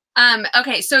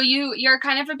 Okay, so you're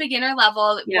kind of a beginner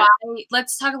level. Yeah.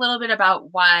 Let's talk a little bit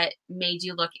about what made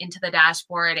you look into the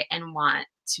dashboard and want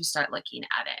to start looking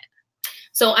at it?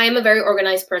 So I am a very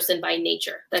organized person by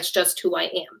nature. That's just who I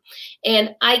am.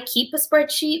 And I keep a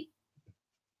spreadsheet,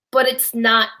 but it's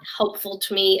not helpful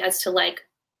to me as to like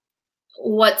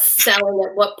what's selling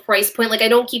at what price point. Like I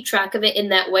don't keep track of it in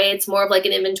that way. It's more of like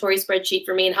an inventory spreadsheet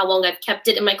for me and how long I've kept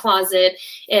it in my closet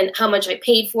and how much I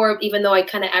paid for it, even though I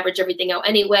kind of average everything out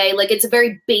anyway. Like it's a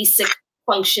very basic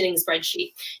functioning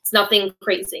spreadsheet. It's nothing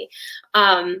crazy.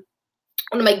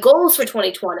 One of my goals for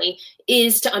 2020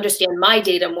 is to understand my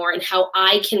data more and how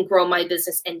I can grow my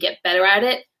business and get better at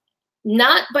it.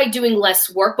 Not by doing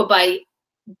less work, but by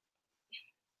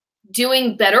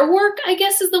doing better work, I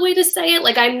guess is the way to say it.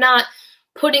 Like I'm not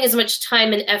putting as much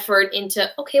time and effort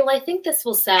into, okay, well, I think this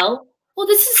will sell. Well,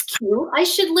 this is cute. I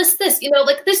should list this. You know,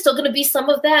 like there's still going to be some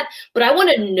of that, but I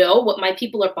want to know what my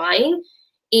people are buying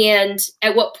and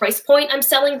at what price point I'm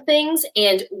selling things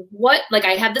and what, like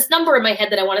I have this number in my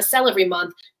head that I want to sell every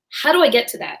month. How do I get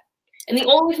to that? And the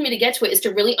only way for me to get to it is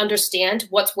to really understand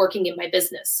what's working in my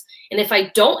business. And if I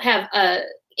don't have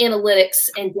analytics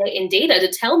and data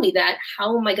to tell me that,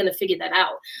 how am I going to figure that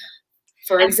out?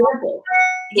 For example,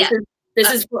 this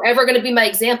is forever going to be my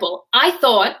example. I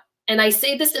thought, and I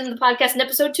say this in the podcast in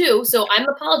episode 2, so I'm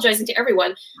apologizing to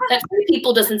everyone, that Free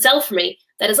People doesn't sell for me.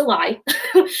 That is a lie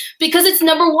because it's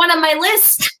number 1 on my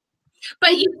list.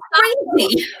 But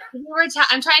crazy.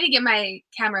 I'm trying to get my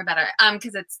camera better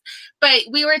but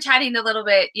we were chatting a little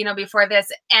bit, you know, before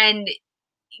this, and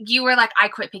you were like, I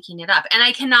quit picking it up. And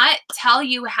I cannot tell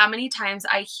you how many times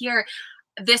I hear,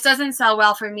 this doesn't sell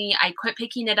well for me, I quit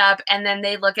picking it up. And then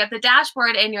they look at the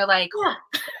dashboard and you're like, yeah.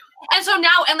 And so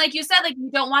now, and like you said, like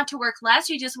you don't want to work less,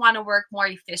 you just want to work more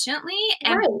efficiently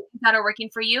and that are working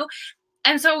for you.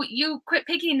 And so you quit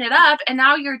picking it up and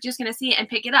now you're just going to see it and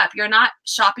pick it up. You're not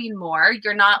shopping more.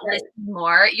 You're not listing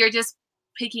more. You're just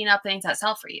picking up things that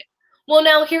sell for you. Well,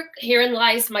 now herein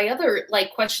lies my other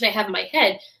like question I have in my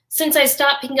head. Since I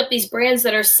stopped picking up these brands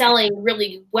that are selling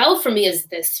really well for me, is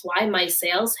this why my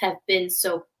sales have been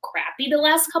so crappy the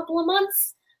last couple of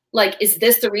months? Like, is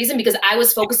this the reason? Because I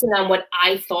was focusing on what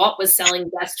I thought was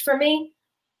selling best for me,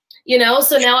 you know?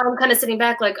 So now I'm kind of sitting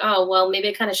back like, oh, well, maybe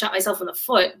I kind of shot myself in the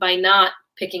foot by not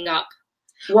picking up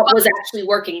what was actually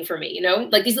working for me, you know?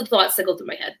 Like these are the thoughts that go through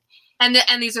my head. And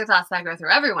these are thoughts that go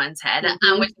through everyone's head,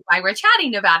 which is why we're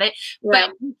chatting about it. Yeah.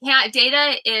 But you can't,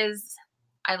 data is,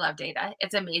 I love data.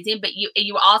 It's amazing, but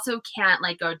you also can't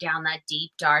like go down that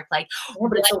deep, dark, like,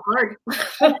 but it's so hard.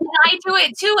 I do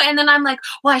it too. And then I'm like,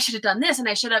 well, I should have done this and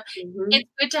I should have, it's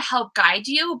good to help guide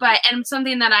you. And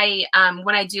something that I,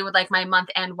 when I do with like my month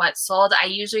end, what sold, I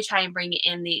usually try and bring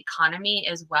in the economy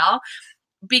as well,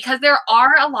 because there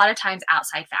are a lot of times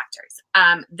outside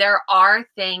factors. There are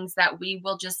things that we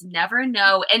will just never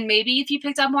know. And maybe if you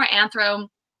picked up more Anthro,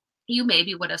 you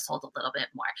maybe would have sold a little bit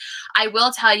more. I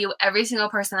will tell you, every single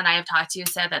person that I have talked to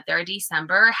said that their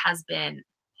December has been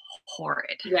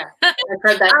horrid. Yeah, I've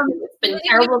heard that. It's been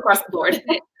terrible across the board.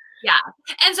 Yeah.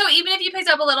 And so even if you picked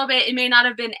up a little bit, it may not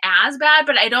have been as bad,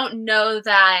 but I don't know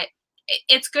that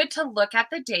it's good to look at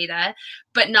the data,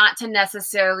 but not to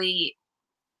necessarily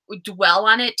dwell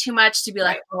on it too much to be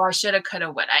like, oh, I shoulda, coulda,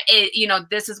 woulda. You know,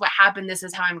 this is what happened. This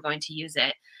is how I'm going to use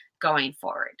it going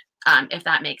forward. If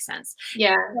that makes sense.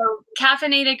 Yeah. So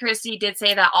Caffeinated Christy did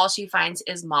say that all she finds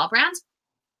is mall brands.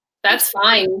 That's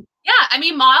fine. Yeah. I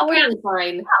mean, mall brands.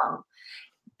 Fine.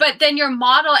 But then your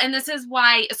model, and this is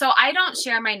why, so I don't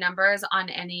share my numbers on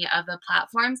any of the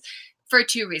platforms for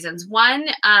 2 reasons. One,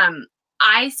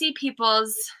 I see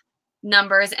people's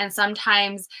numbers and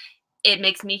sometimes it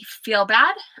makes me feel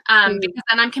bad because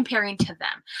then I'm comparing to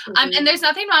them. And there's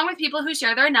nothing wrong with people who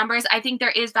share their numbers. I think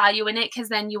there is value in it because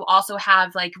then you also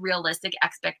have like realistic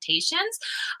expectations.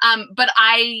 But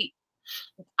I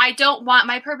don't want,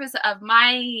 my purpose of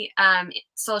my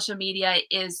social media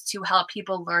is to help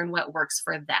people learn what works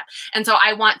for them. And so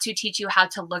I want to teach you how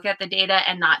to look at the data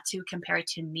and not to compare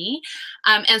to me.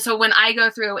 And so when I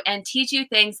go through and teach you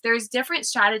things, there's different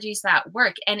strategies that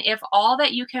work. And if all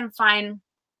that you can find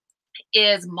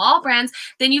is mall brands,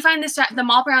 then you find the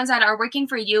mall brands that are working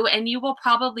for you, and you will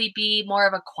probably be more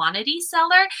of a quantity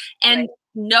seller and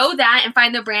know that and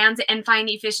find the brands and find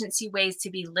efficiency ways to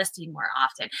be listing more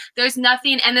often. There's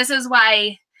nothing, and this is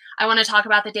why I want to talk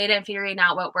about the data and figuring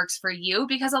out what works for you,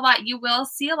 because you will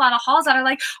see a lot of hauls that are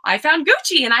like, I found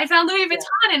Gucci and I found Louis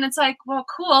Vuitton. And it's like, well,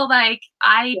 cool. Like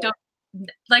don't,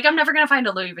 like, I'm never going to find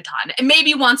a Louis Vuitton. And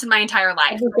maybe once in my entire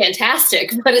life.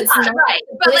 Fantastic, but it's not right.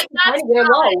 But like,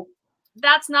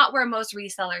 that's not where most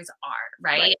resellers are,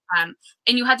 right? And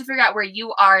you have to figure out where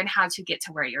you are and how to get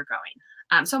to where you're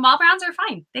going. So mall brands are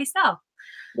fine. They sell.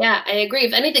 Yeah, I agree.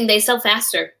 If anything, they sell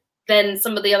faster than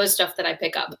some of the other stuff that I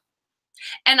pick up.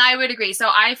 And I would agree. So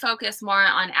I focus more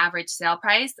on average sale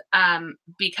price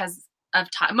because of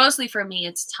time. Mostly for me,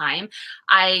 it's time.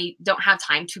 I don't have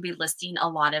time to be listing a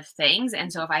lot of things.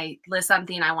 And so if I list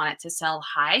something, I want it to sell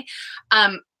high.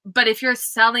 But if you're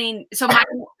selling, so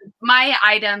my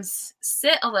items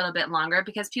sit a little bit longer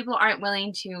because people aren't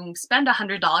willing to spend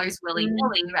 $100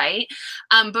 willy-nilly, right?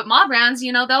 But mall brands,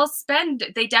 you know,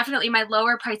 they definitely, my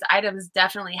lower price items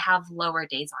definitely have lower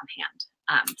days on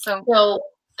hand. So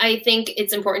I think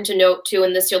it's important to note too,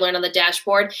 and this you'll learn on the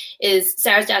dashboard, is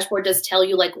Sarah's dashboard does tell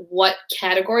you like what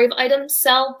category of items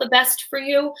sell the best for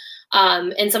you.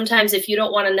 And sometimes if you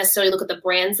don't want to necessarily look at the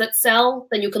brands that sell,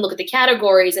 then you can look at the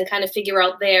categories and kind of figure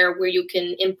out there where you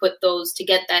can input those to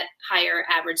get that higher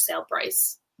average sale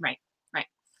price. Right.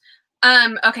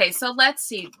 Okay, so let's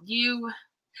see.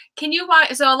 Can you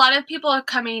watch? So a lot of people are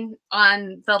coming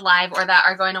on the live or that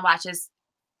are going to watch this.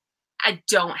 I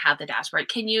don't have the dashboard.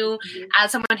 Can you,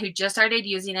 as someone who just started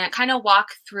using it, kind of walk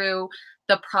through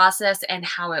the process and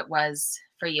how it was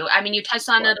for you? I mean, you touched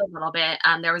on it a little bit.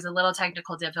 There was a little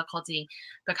technical difficulty,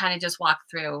 but kind of just walk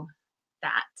through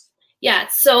that. Yeah.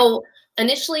 So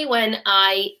initially when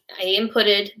I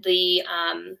inputted the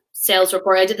sales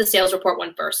report, I did the sales report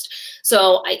one first.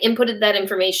 So I inputted that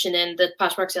information in the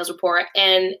Poshmark sales report.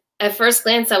 And at first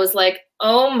glance, I was like,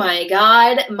 oh my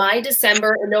God, my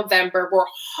December and November were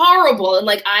horrible. And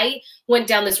like, I went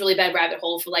down this really bad rabbit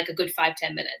hole for like a good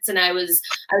 5-10 minutes. And I was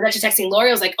actually texting Lori.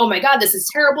 I was like, oh my God, this is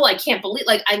terrible. I can't believe,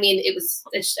 like, I mean,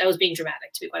 I was being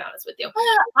dramatic, to be quite honest with you.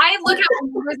 I look at my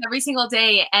numbers every single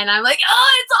day and I'm like,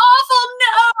 oh, it's awful.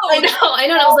 No. I know.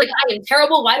 And I was like, I am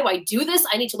terrible. Why do I do this?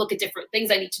 I need to look at different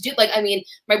things I need to do. Like, I mean,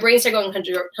 my brain started going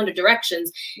 100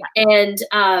 directions. Yeah.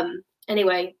 And,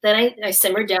 anyway, then I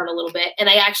simmered down a little bit and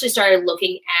I actually started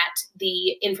looking at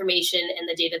the information and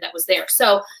the data that was there.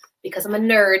 So because I'm a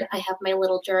nerd, I have my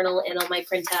little journal and all my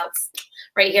printouts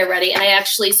right here ready. And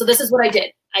so this is what I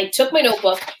did. I took my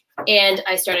notebook and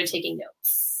I started taking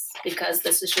notes because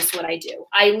this is just what I do.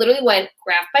 I literally went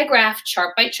graph by graph,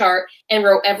 chart by chart, and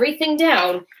wrote everything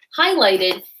down,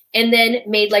 highlighted, and then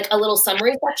made like a little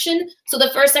summary section. So the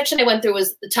first section I went through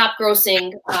was the top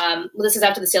grossing. This is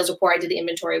after the sales report. I did the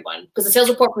inventory one because the sales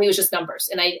report for me was just numbers.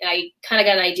 And I kind of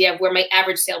got an idea of where my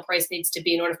average sale price needs to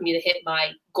be in order for me to hit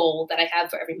my goal that I have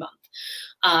for every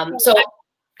month. So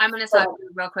I'm going to stop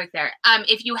you real quick there.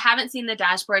 If you haven't seen the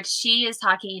dashboard, she is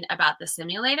talking about the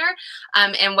simulator.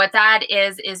 And what that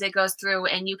is it goes through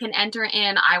and you can enter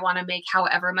in, I want to make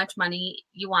however much money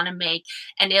you want to make.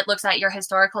 And it looks at your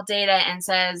historical data and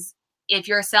says, if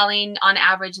you're selling on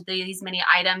average these many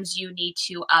items, you need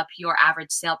to up your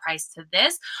average sale price to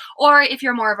this. Or if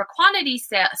you're more of a quantity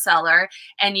seller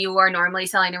and you are normally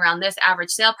selling around this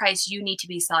average sale price, you need to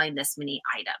be selling this many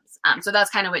items. So that's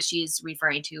kind of what she's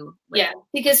referring to. Yeah,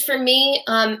 because for me,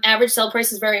 average sale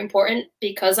price is very important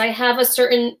because I have a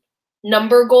certain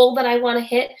number goal that I want to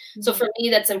hit. So for me,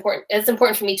 that's important. It's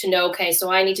important for me to know, okay, so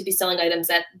I need to be selling items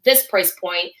at this price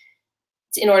point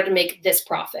in order to make this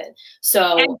profit.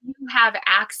 So and you have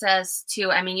access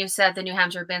to, I mean, you said the New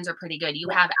Hampshire bins are pretty good. You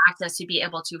have access to be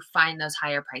able to find those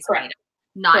higher price items.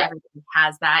 Not everybody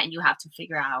has that, and you have to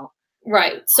figure out.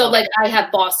 Right. So like I have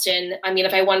Boston. I mean,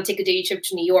 if I want to take a day trip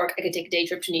to New York, I could take a day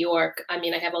trip to New York. I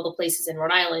mean, I have all the places in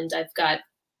Rhode Island. I've got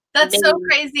That's so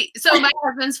crazy. So my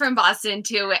husband's from Boston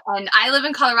too, and I live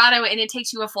in Colorado, and it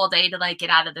takes you a full day to like get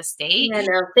out of the state. Yeah,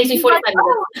 no, it takes me 45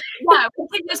 minutes. Yeah,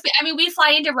 I mean, we fly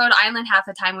into Rhode Island half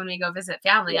the time when we go visit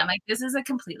family. I'm like, this is a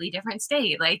completely different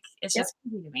state. Like, it's just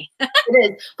crazy to me. It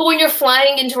is. But when you're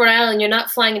flying into Rhode Island, you're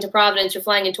not flying into Providence. You're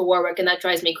flying into Warwick, and that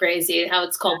drives me crazy. How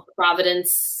it's called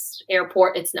Providence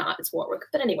Airport. It's not. It's Warwick.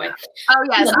 But anyway. Oh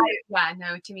yes.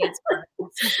 No. To me,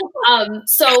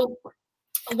 it's. So.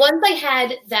 Once I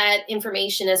had that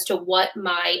information as to what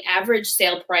my average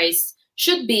sale price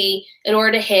should be in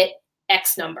order to hit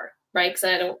X number, right?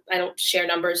 Because I don't share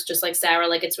numbers just like Sarah.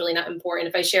 Like it's really not important.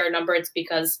 If I share a number, it's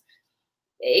because,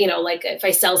 you know, like if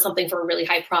I sell something for a really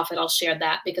high profit, I'll share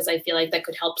that because I feel like that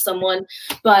could help someone.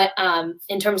 But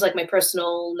in terms of like my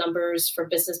personal numbers for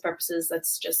business purposes,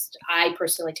 that's just, I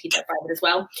personally like to keep that private as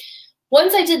well.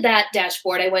 Once I did that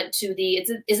dashboard, I went to is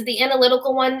it the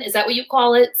analytical one? Is that what you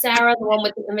call it, Sarah? The one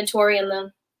with the inventory and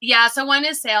the... Yeah, so one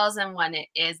is sales and one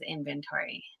is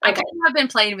inventory. Okay. I kind of have been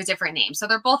playing with different names. So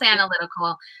they're both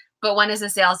analytical, but one is a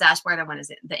sales dashboard and one is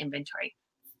the inventory.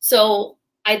 So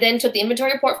I then took the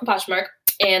inventory report from Poshmark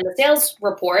and the sales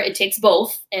report. It takes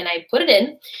both, and I put it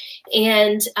in,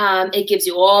 and it gives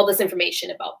you all this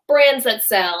information about brands that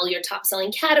sell, your top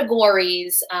selling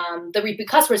categories, the repeat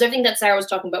customers, everything that Sarah was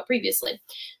talking about previously.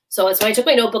 So that's when I took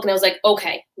my notebook and I was like,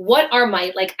 okay, what are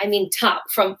my, like, I mean, top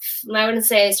from, I would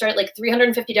say I started like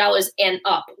 $350 and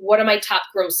up. What are my top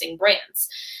grossing brands?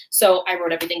 So I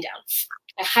wrote everything down.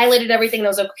 I highlighted everything and I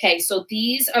was like, okay, so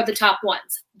these are the top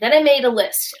ones. Then I made a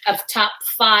list of top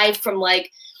 5 from like,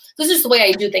 this is just the way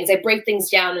I do things. I break things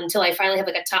down until I finally have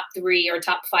like a top 3 or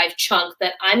top 5 chunk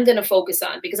that I'm going to focus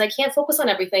on, because I can't focus on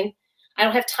everything. I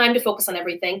don't have time to focus on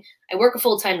everything. I work a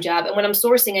full-time job. And when I'm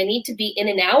sourcing, I need to be in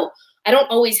and out. I don't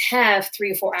always have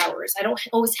 3 or 4 hours. I don't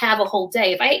always have a whole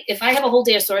day. If I have a whole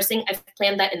day of sourcing, I've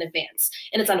planned that in advance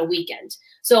and it's on a weekend.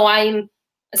 So I'm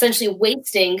essentially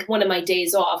wasting one of my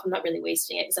days off. I'm not really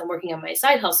wasting it because I'm working on my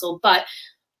side hustle, but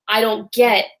I don't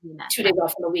get 2 days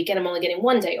off on the weekend. I'm only getting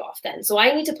 1 day off then. So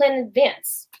I need to plan in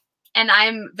advance. And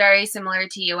I'm very similar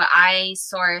to you. I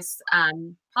source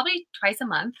probably twice a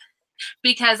month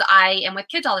because I am with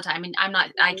kids all the time and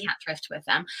I can't thrift with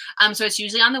them. So it's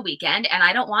usually on the weekend, and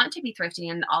I don't want to be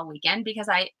thrifting all weekend because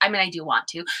I do want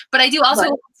to, but I do also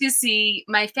want to see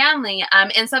my family.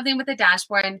 And something with the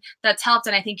dashboard that's helped,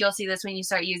 and I think you'll see this when you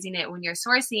start using it when you're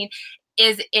sourcing,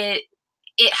 is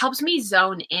it helps me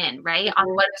zone in, right, on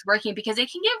what is working, because it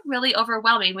can get really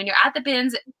overwhelming when you're at the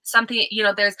bins. Something,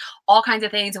 there's all kinds of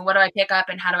things, and what do I pick up,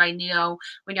 and how do I know?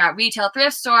 When you're at retail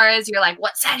thrift stores, you're like,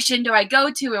 what section do I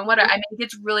go to, and it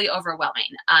gets really overwhelming.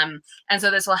 And so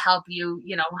this will help you,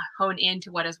 hone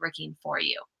into what is working for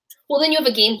you. Well, then you have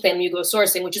a game plan when you go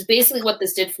sourcing, which is basically what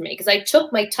this did for me, because I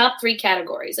took my top 3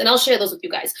 categories, and I'll share those with you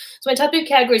guys. So my top 3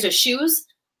 categories are shoes,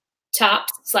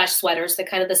 tops/sweaters, they're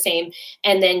kind of the same,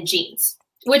 and then jeans.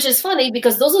 Which is funny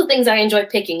because those are the things I enjoy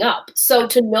picking up. So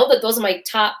to know that those are my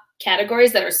top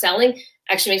categories that are selling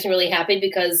actually makes me really happy,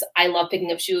 because I love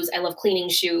picking up shoes. I love cleaning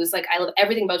shoes. Like, I love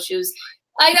everything about shoes.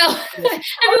 I know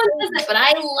everyone says that, but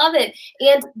I love it.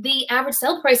 And the average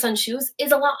sale price on shoes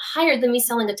is a lot higher than me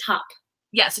selling a top.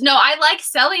 Yes. No, I like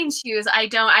selling shoes. I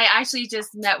actually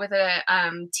just met with a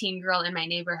teen girl in my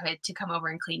neighborhood to come over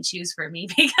and clean shoes for me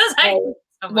because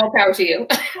more power to you.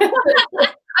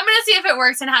 I'm going to see if it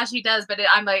works and how she does, but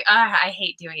I'm like, I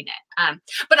hate doing it.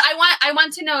 But I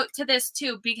want to note to this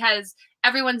too, because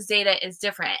everyone's data is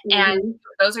different, and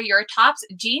those are your tops.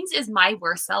 Jeans is my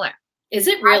worst seller. Is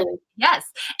it really? Yes.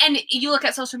 And you look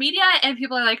at social media and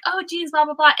people are like, oh, jeans, blah,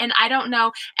 blah, blah. And I don't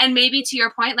know. And maybe to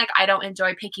your point, like, I don't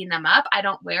enjoy picking them up. I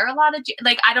don't wear a lot of,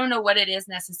 I don't know what it is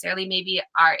necessarily. Maybe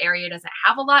our area doesn't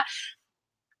have a lot,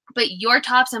 but your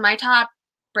tops and my top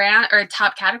brand or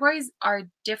top categories are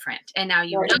different. And now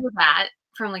you know that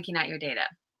from looking at your data.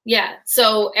 Yeah.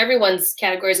 So everyone's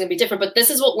category is going to be different, but this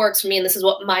is what works for me, and this is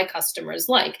what my customers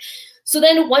like. So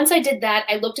then once I did that,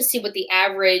 I looked to see what the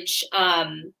average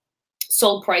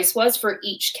sold price was for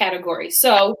each category.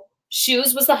 So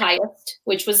shoes was the highest,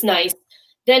 which was nice.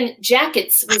 Then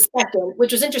jackets was second,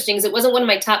 which was interesting because it wasn't one of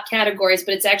my top categories,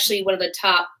 but it's actually one of the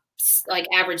top like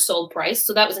average sold price.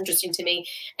 So that was interesting to me.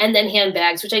 And then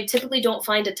handbags, which I typically don't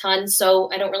find a ton. So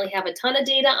I don't really have a ton of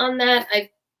data on that. I've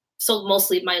sold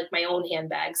mostly my own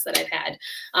handbags that I've had.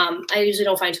 I usually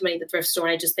don't find too many at the thrift store.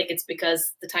 And I just think it's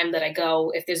because the time that I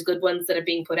go, if there's good ones that are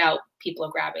being put out, people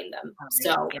are grabbing them.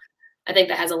 So I think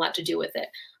that has a lot to do with it.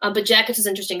 But jackets is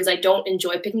interesting because I don't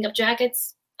enjoy picking up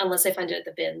jackets unless I find it at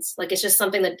the bins. Like, it's just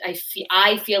something that I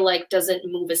feel like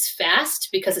doesn't move as fast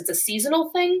because it's a seasonal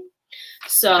thing.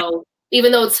 So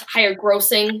even though it's higher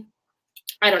grossing,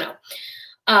 I don't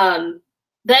know.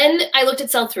 Then I looked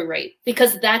at sell-through rate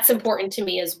because that's important to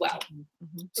me as well.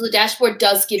 So the dashboard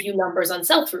does give you numbers on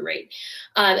sell-through rate.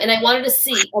 And I wanted to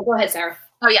see, go ahead, Sarah.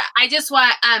 Oh yeah, I just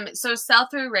want, so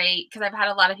sell-through rate, because I've had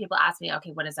a lot of people ask me,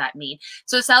 okay, what does that mean?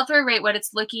 So sell-through rate, what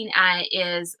it's looking at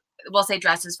is, we'll say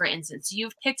dresses, for instance.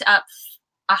 You've picked up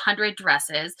 100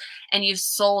 dresses and you've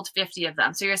sold 50 of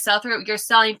them. So you're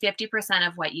selling 50%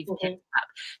 of what you've picked up.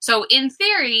 So in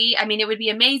theory, I mean, it would be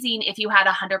amazing if you had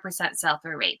 100%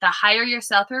 sell-through rate. The higher your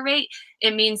sell-through rate,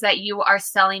 it means that you are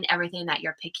selling everything that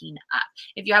you're picking up.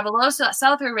 If you have a low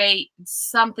sell-through rate,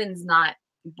 something's not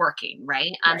working,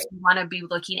 right? So you want to be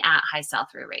looking at high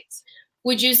sell-through rates.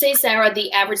 Would you say, Sarah,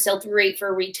 the average sell-through rate for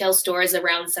a retail store is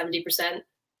around 70%?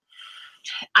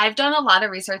 I've done a lot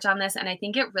of research on this, and I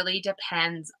think it really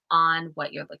depends on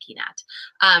what you're looking at.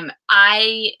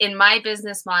 In my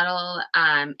business model,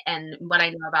 and what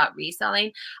I know about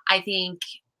reselling, I think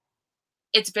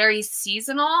it's very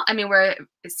seasonal. I mean, we're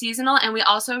seasonal, and we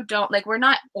also don't, like, we're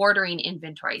not ordering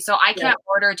inventory. So I can't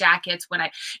order jackets when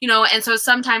and so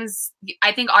sometimes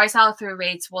I think our sell-through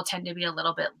rates will tend to be a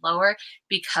little bit lower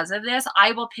because of this.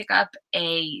 I will pick up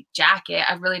a jacket,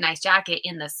 a really nice jacket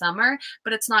in the summer,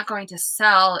 but it's not going to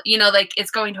sell, like,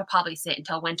 it's going to probably sit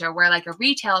until winter, where like a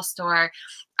retail store,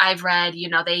 I've read,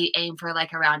 they aim for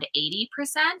like around 80%.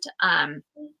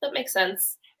 that makes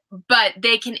sense. But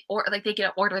they can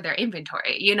order their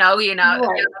inventory,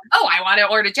 Right. oh, I want to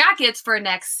order jackets for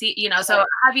next so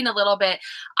having a little bit,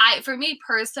 for me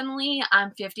personally,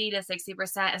 50 to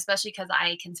 60%, especially because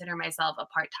I consider myself a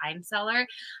part-time seller,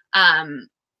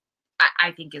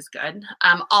 I think is good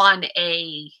on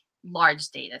a large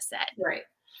data set. Right.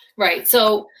 Right.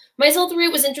 So my sell-through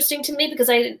rate was interesting to me because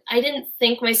I didn't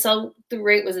think my sell-through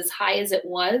rate was as high as it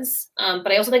was. But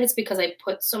I also think it's because I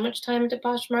put so much time into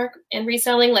Poshmark and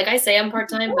reselling. Like I say, I'm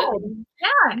part-time, but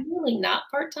I'm really not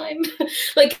part-time.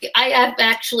 Like I have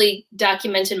actually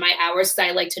documented my hours because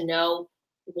I like to know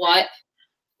what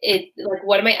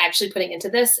am I actually putting into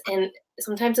this? And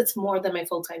sometimes it's more than my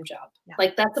full-time job. Yeah.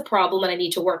 Like that's a problem and I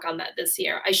need to work on that this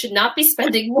year. I should not be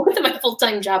spending more than my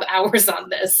full-time job hours on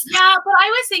this. Yeah, but I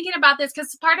was thinking about this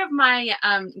because part of my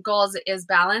goals is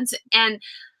balance, and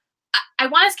I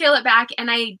want to scale it back, and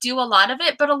I do a lot of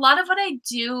it, but a lot of what I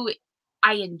do,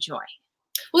 I enjoy.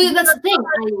 Well, that's the thing.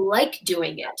 I like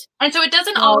doing it. And so it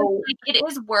doesn't always, it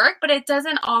is work, but it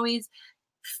doesn't always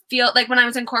feel like when I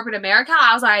was in corporate America,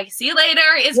 I was like, see you later.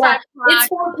 It's 5 o'clock. It's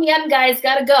 4 p.m., guys.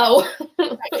 Gotta go.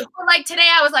 Like today,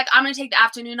 I was like, I'm going to take the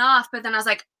afternoon off. But then I was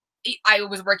like, I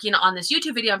was working on this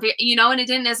YouTube video, and it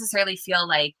didn't necessarily feel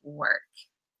like work.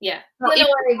 Yeah. So I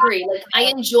agree. Like I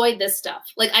enjoy this stuff.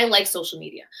 Like I like social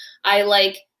media. I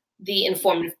like the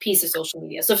informative piece of social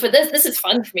media. So for this is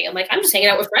fun for me. I'm like, I'm just hanging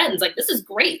out with friends. Like, this is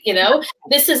great.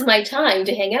 This is my time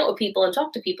to hang out with people and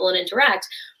talk to people and interact.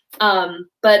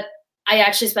 But I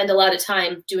actually spend a lot of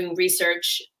time doing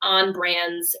research on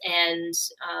brands and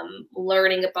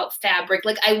learning about fabric.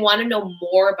 Like I want to know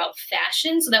more about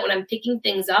fashion so that when I'm picking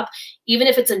things up, even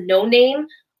if it's a no name,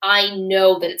 I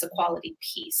know that it's a quality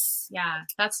piece. Yeah,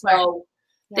 that's smart. So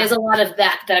there's a lot of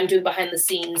that I'm doing behind the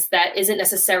scenes that isn't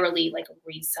necessarily like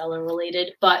reseller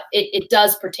related, but it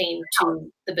does pertain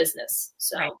to the business.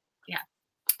 So yeah.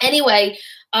 Anyway,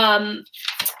 I'm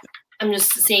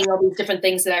just seeing all these different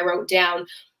things that I wrote down.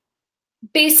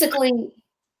 Basically,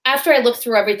 after I looked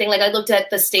through everything, like I looked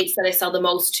at the states that I sell the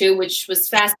most to, which was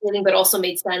fascinating, but also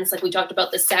made sense. Like we talked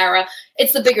about the Sarah,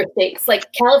 it's the bigger states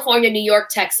like California, New York,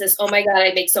 Texas. Oh my God,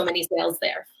 I make so many sales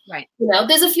there. Right.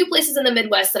 There's a few places in the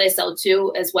Midwest that I sell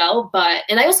to as well,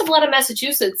 and I also have a lot of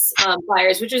Massachusetts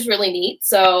buyers, which is really neat.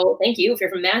 So thank you. If you're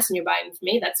from Mass and you're buying from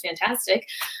me, that's fantastic.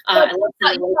 I love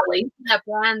the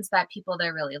brands that people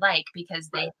there really like because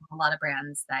they have a lot of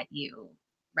brands that you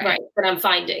Right, that I'm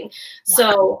finding. Yeah.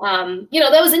 So,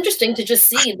 that was interesting to just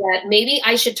see that maybe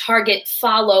I should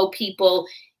follow people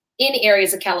in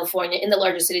areas of California, in the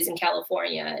larger cities in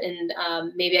California. And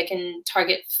maybe I can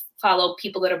follow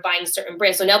people that are buying certain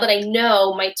brands. So now that I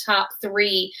know my top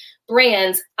 3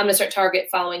 brands, I'm going to start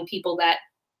following people that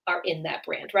are in that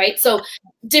brand, right? So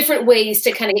different ways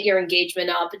to kind of get your engagement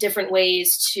up, different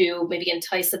ways to maybe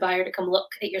entice the buyer to come look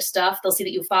at your stuff. They'll see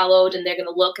that you followed and they're going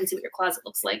to look and see what your closet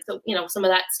looks like. So, some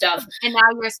of that stuff. And now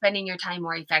you're spending your time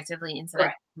more effectively instead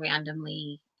of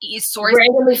randomly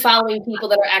following people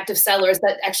that are active sellers.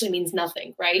 That actually means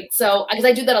nothing, right? So because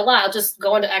I do that a lot, I'll just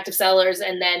go into active sellers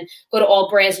and then go to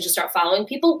all brands and just start following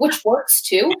people, which works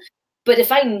too. But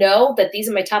if I know that these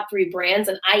are my top 3 brands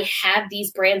and I have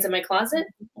these brands in my closet,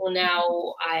 well,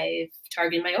 now I've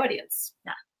targeted my audience.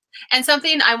 Yeah. And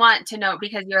something I want to note,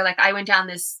 because you're like, I went down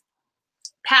this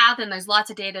path and there's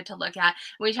lots of data to look at.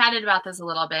 We chatted about this a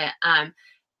little bit.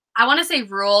 I want to say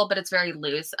rule, but it's very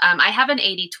loose. I have an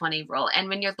 80-20 rule. And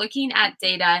when you're looking at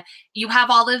data, you have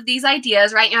all of these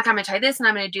ideas, right? You're like, I'm going to try this and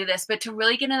I'm going to do this. But to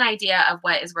really get an idea of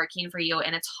what is working for you,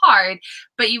 and it's hard,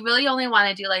 but you really only want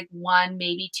to do like 1,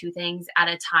 maybe 2 things at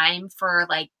a time for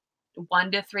like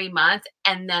 1 to 3 months,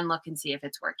 and then look and see if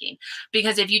it's working.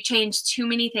 Because if you change too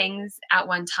many things at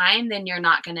one time, then you're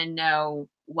not going to know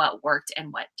what worked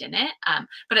and what didn't.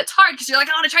 But it's hard because you're like,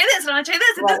 I want to try this, and I want to try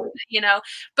this, and this,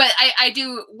 But I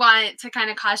do want to kind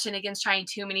of caution against trying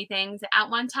too many things at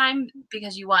one time,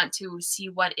 because you want to see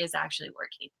what is actually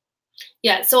working.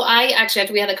 Yeah. So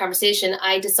after we had a conversation,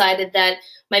 I decided that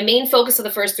my main focus of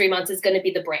the first 3 months is going to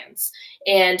be the brands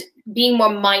and being more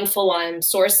mindful on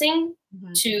sourcing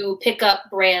to pick up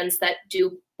brands that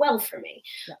do well for me.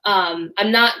 Yeah.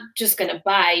 I'm not just going to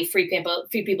buy Free People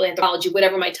Anthropologie,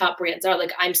 whatever my top brands are.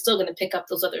 Like I'm still going to pick up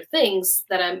those other things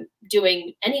that I'm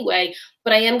doing anyway,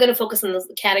 but I am going to focus on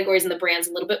the categories and the brands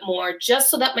a little bit more,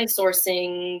 just so that my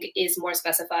sourcing is more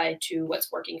specified to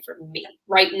what's working for me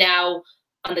right now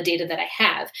on the data that I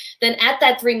have. Then at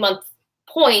that 3-month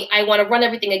point, I want to run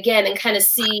everything again and kind of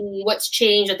see what's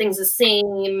changed. Are things the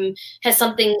same?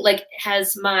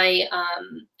 Has my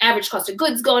average cost of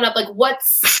goods going up? Like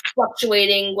what's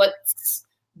fluctuating? What's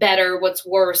better? What's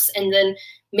worse? And then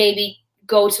maybe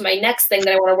go to my next thing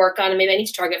that I want to work on, and maybe I need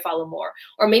to target follow more,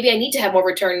 or maybe I need to have more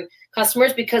return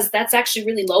customers because that's actually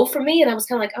really low for me. And I was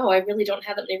kind of like, oh, I really don't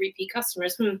have that many repeat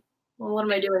customers. Well, what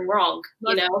am I doing wrong?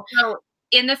 You know? So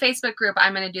in the Facebook group,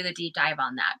 I'm going to do the deep dive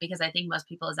on that because I think most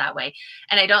people is that way.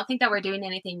 And I don't think that we're doing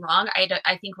anything wrong.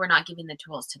 I think we're not giving the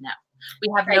tools to know. We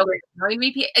have no knowing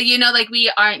repeat, you know, like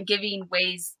we aren't giving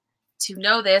ways to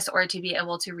know this or to be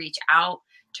able to reach out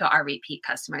to our repeat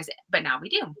customers, but now we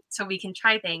do. So we can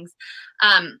try things.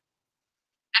 And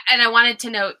I wanted to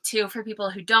note too, for people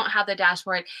who don't have the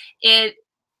dashboard,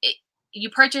 you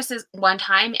purchase this one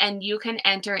time and you can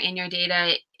enter in your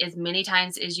data as many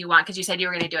times as you want because you said you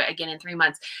were going to do it again in 3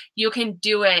 months. You can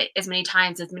do it as many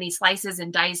times, as many slices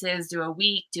and dices, do a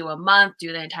week, do a month,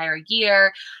 do the entire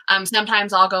year.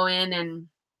 Sometimes I'll go in and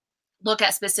look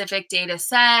at specific data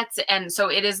sets. And so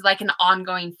it is like an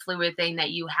ongoing fluid thing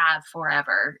that you have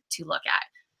forever to look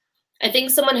at. I think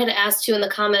someone had asked you in the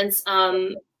comments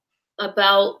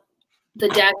about the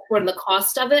dashboard and the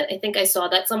cost of it. I think I saw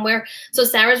that somewhere. So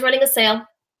Sarah's running a sale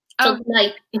till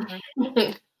tonight.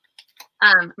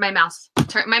 My mouse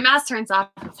turns off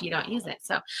if you don't use it.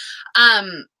 So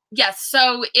yes,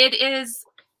 so it is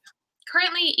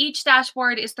currently each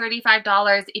dashboard is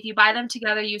 $35. If you buy them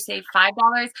together, you save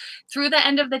 $5. Through the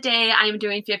end of the day, I'm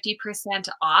doing 50%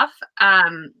 off.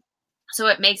 So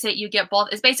it makes it, you get both.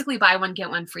 It's basically buy one, get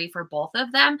one free for both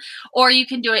of them. Or you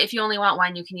can do it, if you only want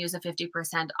one, you can use a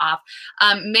 50% off.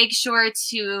 Make sure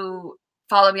to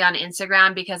follow me on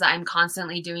Instagram because I'm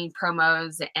constantly doing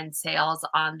promos and sales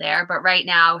on there. But right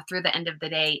now, through the end of the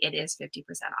day, it is 50%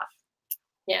 off.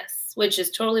 Yes, which is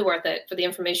totally worth it for the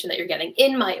information that you're getting,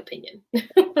 in my opinion. Well,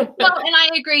 and I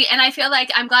agree. And I feel like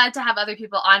I'm glad to have other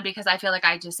people on because I feel like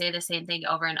I just say the same thing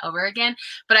over and over again.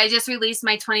 But I just released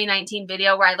my 2019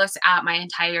 video where I looked at my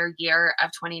entire year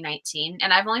of 2019.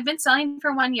 And I've only been selling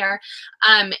for 1 year.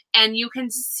 And you can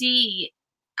see,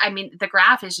 I mean, the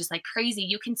graph is just like crazy.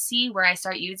 You can see where I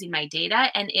start using my data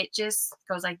and it just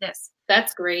goes like this.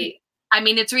 That's great. I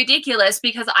mean, it's ridiculous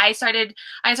because I started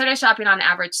shopping on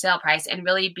average sale price and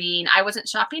really I wasn't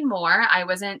shopping more. I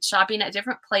wasn't shopping at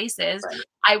different places. Right.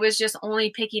 I was just only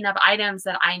picking up items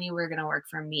that I knew were going to work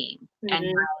for me and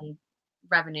my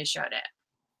revenue showed it.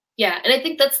 Yeah. And I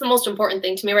think that's the most important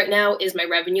thing to me right now is my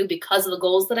revenue because of the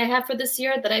goals that I have for this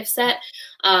year that I've set.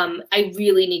 I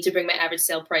really need to bring my average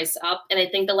sale price up. And I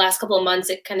think the last couple of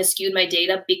months, it kind of skewed my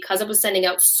data because I was sending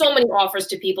out so many offers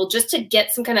to people just to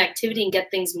get some kind of activity and get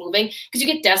things moving. Because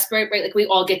you get desperate, right? Like we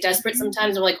all get desperate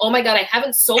sometimes. I'm like, oh my God, I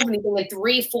haven't sold anything in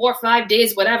 3, 4, 5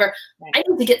 days, whatever. Right. I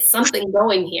need to get something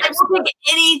going here. I will take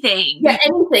anything. Yeah,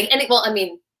 anything. Well, I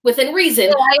mean, within reason.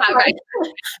 Yeah, right.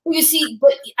 You see,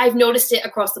 but I've noticed it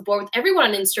across the board with everyone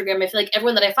on Instagram. I feel like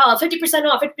everyone that I follow, 50%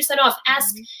 off, 50% off,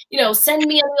 ask, send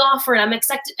me any offer and I'm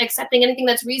accepting anything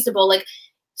that's reasonable. Like,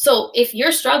 so if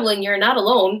you're struggling, you're not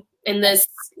alone in this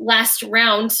last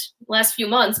few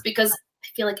months, because I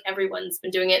feel like everyone's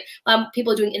been doing it.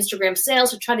 People are doing Instagram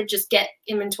sales to try to just get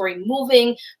inventory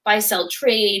moving, buy, sell,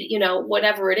 trade,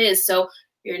 whatever it is. So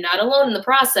you're not alone in the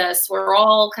process. We're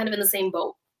all kind of in the same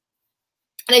boat.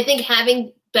 And I think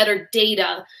having better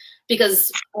data,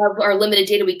 because of our limited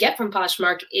data we get from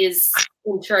Poshmark, is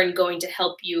in turn going to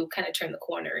help you kind of turn the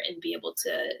corner and be able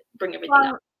to bring everything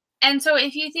up. And so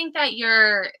if you think that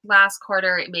your last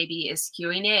quarter maybe is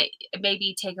skewing it,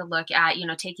 maybe take a look at,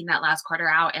 taking that last quarter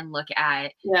out and look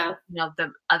at,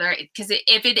 the other, because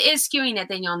if it is skewing it,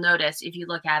 then you'll notice if you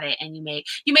look at it and you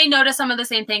may notice some of the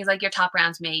same things, like your top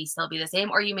rounds may still be the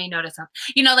same, or you may notice some,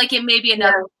 like it may be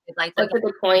another, like that's a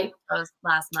good point. Those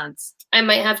last months. I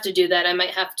might have to do that. I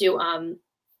might have to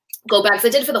go back. 'Cause I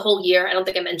did it for the whole year. I don't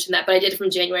think I mentioned that, but I did it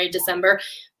from January to December.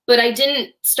 But I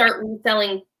didn't start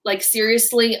reselling like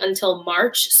seriously until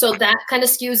March. So that kind of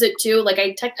skews it too. Like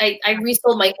I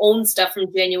resold my own stuff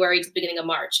from January to the beginning of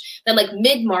March. Then like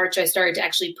mid-March, I started to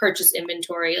actually purchase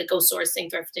inventory, like go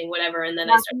sourcing, thrifting, whatever. And then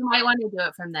you might want to do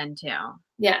it from then too.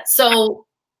 Yeah. So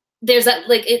there's that,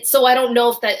 so I don't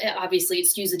know if that, obviously it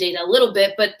skews the data a little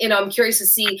bit, but I'm curious to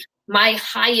see my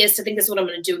highest, I think this is what I'm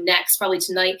going to do next, probably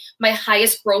tonight, my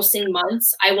highest grossing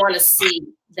months. I want to see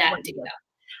that data.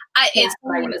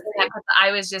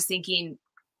 I was just thinking,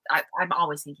 I'm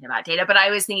always thinking about data, but I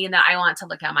was thinking that I want to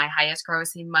look at my highest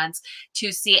grossing months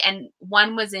to see, and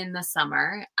one was in the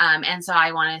summer. And so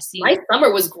I want to see. My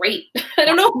summer was great. I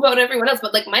don't know about everyone else,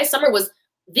 but like my summer was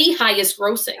the highest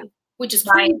grossing, which is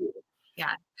crazy.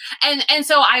 Yeah. And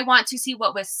so I want to see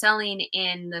what was selling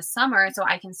in the summer so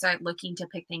I can start looking to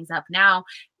pick things up now,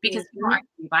 because people aren't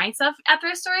buying stuff at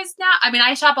thrift stores now. I mean,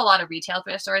 I shop a lot of retail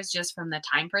thrift stores just from the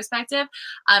time perspective.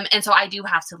 And so I do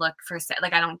have to look for, I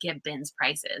don't get bins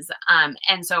prices.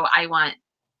 And so I want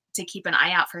to keep an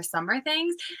eye out for summer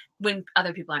things when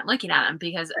other people aren't looking at them.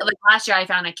 Because like last year I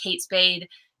found a Kate Spade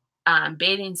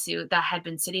bathing suit that had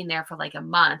been sitting there for like a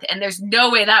month, and there's no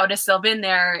way that would have still been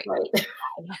there. Right.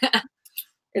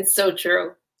 It's so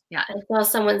true. Yeah. I saw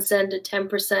someone send a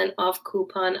 10% off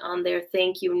coupon on their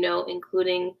thank you note,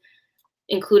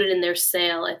 included in their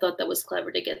sale. I thought that was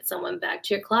clever to get someone back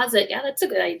to your closet. Yeah, that's a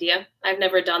good idea. I've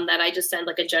never done that. I just send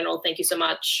like a general thank you so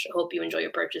much, hope you enjoy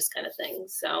your purchase kind of thing.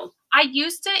 So I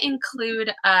used to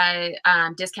include a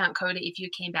discount code if you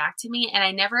came back to me, and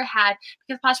I never had,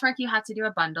 because Poshmark you have to do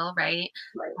a bundle, right?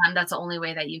 That's the only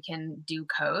way that you can do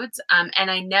codes.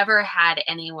 And I never had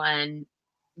anyone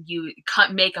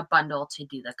make a bundle to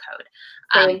do the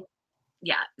code.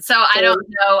 Yeah, so I don't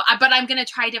know, but I'm gonna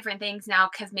try different things now,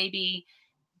 because maybe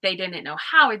they didn't know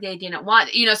how, or they didn't want,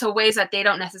 so ways that they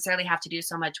don't necessarily have to do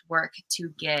so much work to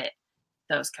get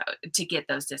those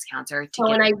discounts, or to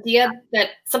get an idea that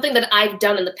something that I've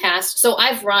done in the past. So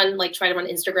I've tried to run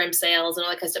Instagram sales and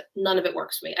all that kind of stuff. None of it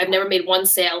works for me. I've never made one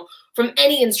sale from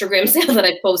any Instagram sale that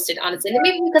I posted, honestly. And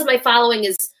maybe because my following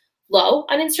is low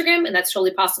on Instagram, and that's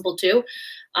totally possible too.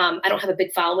 I don't have a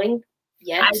big following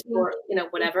yet, or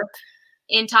whatever.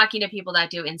 In talking to people that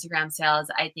do Instagram sales,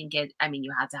 I think you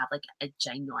have to have like a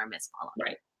ginormous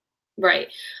following. Right.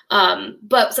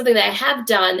 But something that I have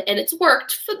done, and it's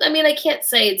worked. I can't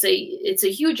say it's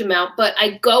a huge amount, but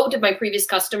I go to my previous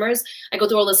customers. I go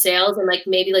through all the sales and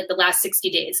maybe the last 60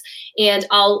 days, and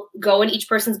I'll go in each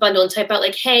person's bundle and type out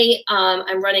hey,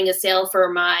 I'm running a sale for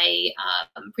my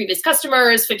previous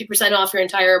customers, 50% off your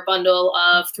entire bundle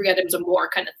of 3 items or more,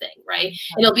 kind of thing, right?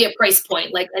 And it'll be a price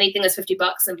point, like anything that's $50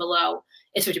 and below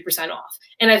is 50% off.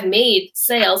 And I've made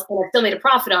sales, and I've still made a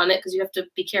profit on it, because you have to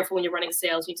be careful when you're running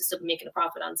sales. You need to still be making a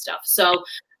profit on stuff. So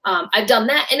I've done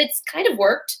that, and it's kind of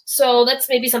worked. So that's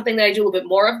maybe something that I do a little bit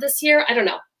more of this year. I don't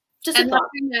know. Just a thought.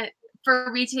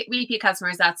 For repeat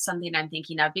customers, that's something I'm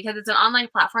thinking of, because it's an online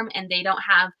platform and they don't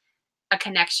have a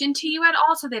connection to you at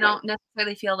all. So they don't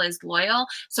necessarily feel as loyal.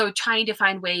 So trying to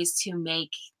find ways to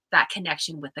make that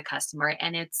connection with the customer,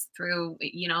 and it's through,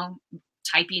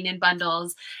 typing in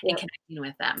bundles and connecting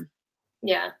with them.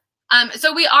 Yeah.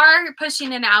 So we are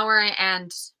pushing an hour,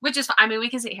 and which is, we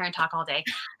can sit here and talk all day.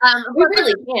 We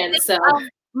really can. So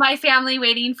my family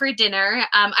waiting for dinner.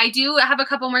 I do have a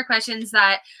couple more questions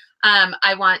that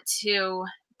I want to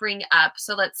bring up.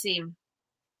 So let's see.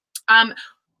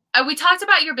 We talked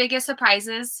about your biggest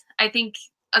surprises. I think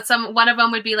one of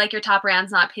them would be like your top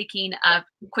brands not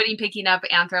quitting picking up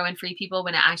Anthro and Free People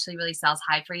when it actually really sells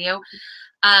high for you.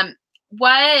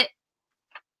 What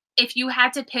if you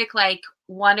had to pick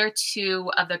one or two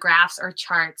of the graphs or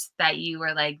charts that you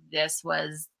were like, this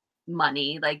was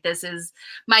money, this is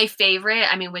my favorite?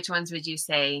 Which ones would you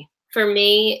say? For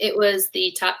me, it was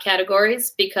the top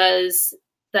categories, because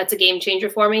that's a game changer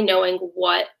for me, knowing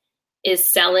what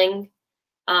is selling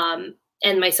and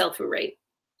my sell-through rate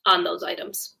on those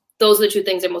items. Those are the two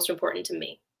things that are most important to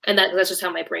me. And that's just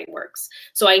how my brain works.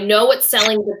 So I know what's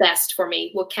selling the best for me,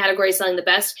 what category is selling the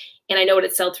best, and I know what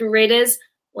its sell-through rate is.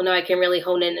 Well, now I can really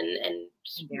hone in and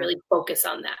really focus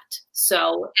on that.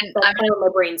 So that's kind of where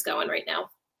my brain's going right now.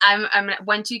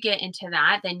 Once you get into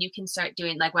that, then you can start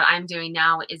doing what I'm doing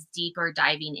now, is deeper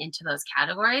diving into those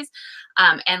categories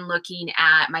and looking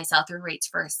at my sell-through rates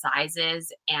for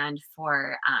sizes and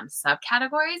for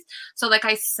subcategories. So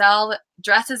I sell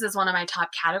dresses as one of my top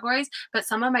categories, but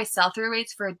some of my sell-through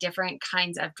rates for different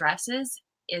kinds of dresses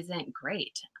isn't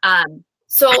great.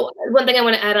 So one thing I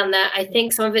want to add on that, I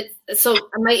think some of it, so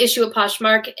my issue with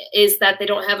Poshmark is that they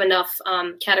don't have enough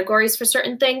categories for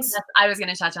certain things. I was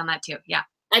going to touch on that too. Yeah.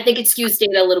 I think it skews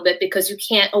data a little bit, because you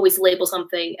can't always label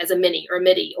something as a mini or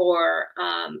midi or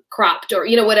cropped or,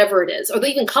 whatever it is, or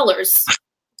even colors.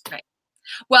 Right.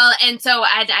 Well, and so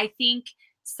I think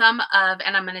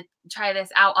and I'm going to try this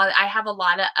out. I have a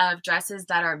lot of dresses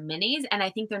that are minis, and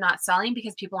I think they're not selling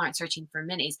because people aren't searching for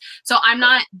minis. So I'm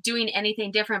not doing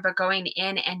anything different, but going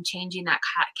in and changing that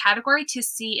category to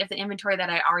see if the inventory that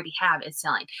I already have is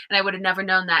selling. And I would have never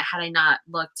known that had I not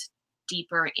looked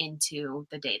deeper into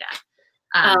the data.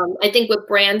 I think with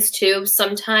brands too,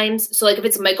 sometimes, so if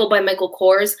it's Michael by Michael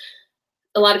Kors,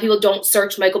 a lot of people don't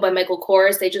search Michael by Michael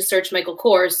Kors. They just search Michael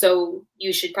Kors. So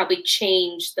you should probably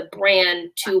change the brand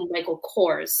to Michael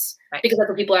Kors, because that's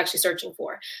what people are actually searching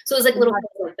for. So there's little things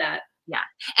like that. Yeah.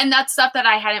 And that's stuff that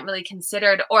I hadn't really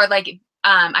considered, or I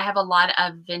have a lot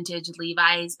of vintage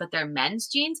Levi's, but they're men's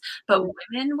jeans, but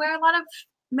women wear a lot of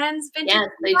men's vintage. Yes,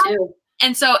 they do.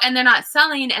 And they're not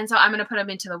selling. And so I'm going to put them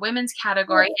into the women's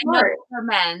category and not for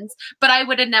men's, but I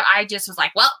would have never, I just was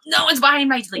like, well, no one's buying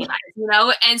my Levi's,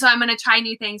 And so I'm going to try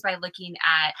new things by looking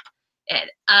at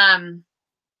it.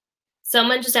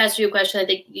 Someone just asked you a question I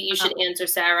think you should answer,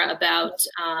 Sarah, about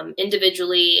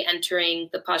individually entering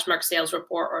the Poshmark sales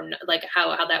report, or like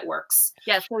how that works.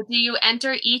 Yeah, so do you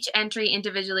enter each entry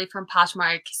individually from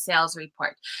Poshmark sales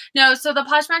report? No, so the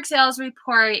Poshmark sales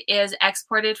report is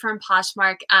exported from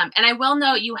Poshmark. And I will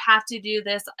note you have to do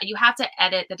this, you have to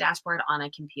edit the dashboard on a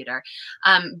computer.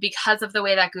 Because of the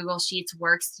way that Google Sheets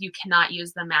works, you cannot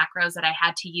use the macros that I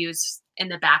had to use in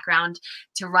the background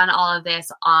to run all of this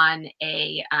on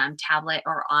a tablet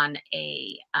or on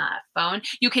a phone.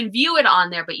 You can view it on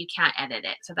there, but you can't edit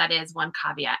it. So that is one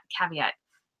caveat.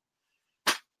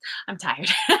 I'm tired.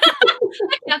 I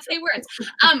can't say words.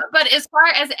 But as far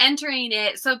as entering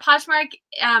it, so Poshmark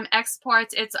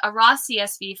exports, it's a raw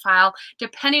CSV file.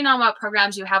 Depending on what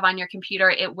programs you have on your computer,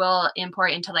 it will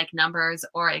import into like Numbers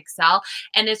or Excel.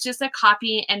 And it's just a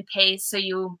copy and paste. So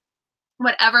you,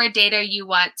 whatever data you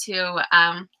want to,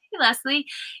 hey Leslie,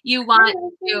 you want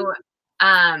to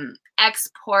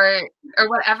export or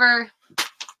whatever,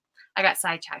 I got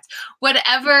sidetracked.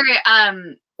 Whatever,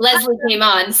 Leslie came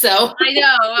on, so. I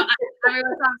know.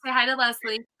 Everyone say hi to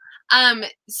Leslie.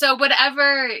 So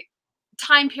whatever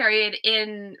time period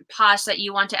in Posh that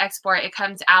you want to export, it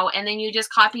comes out, and then you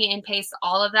just copy and paste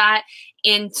all of that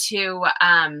into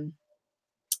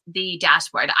the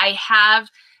dashboard. I have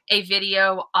a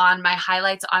video on my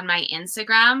highlights on my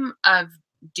Instagram of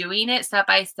doing it step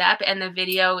by step, and the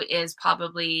video is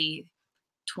probably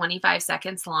 25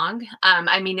 seconds long.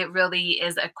 I mean, it really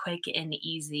is a quick and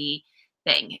easy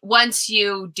thing once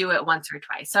you do it once or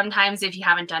twice. Sometimes if you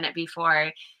haven't done it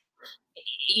before,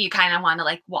 you kind of want to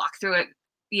like walk through it,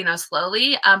 you know,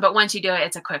 slowly. But once you do it,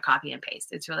 it's a quick copy and paste.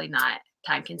 It's really not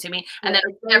time consuming. And then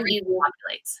everything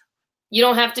populates. You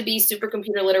don't have to be super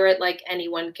computer literate. Like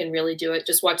anyone can really do it.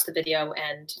 Just watch the video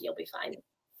and you'll be fine.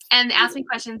 And ask me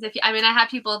questions if you, I mean, I have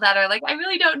people that are like, I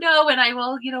really don't know, and I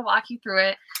will, you know, walk you through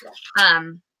it. Yeah.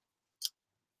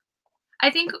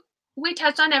 I think we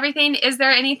touched on everything. Is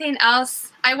there anything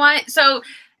else I want? So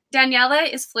Daniela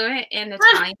is fluent in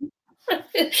Italian.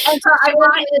 And so I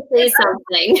want you to say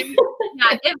something.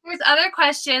 Yeah, if there's other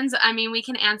questions, I mean, we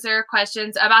can answer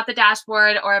questions about the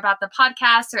dashboard or about the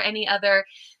podcast or any other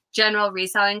general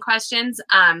reselling questions.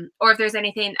 Or if there's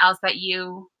anything else that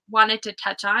you wanted to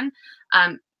touch on.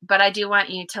 But I do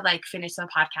want you to like finish the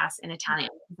podcast in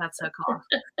Italian. That's so cool.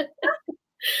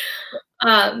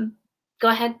 Go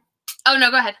ahead. Oh, no,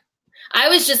 go ahead. I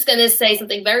was just going to say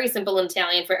something very simple in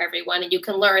Italian for everyone, and you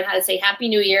can learn how to say Happy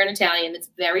New Year in Italian. It's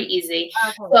very easy.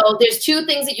 Okay. So there's two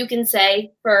things that you can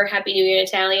say for Happy New Year in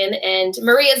Italian, and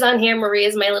Maria's on here.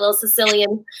 Maria's my little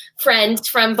Sicilian friend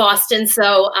from Boston,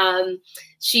 so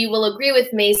she will agree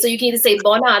with me. So you can either say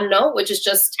Buon anno, which is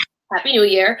just Happy New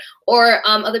Year, or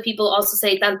other people also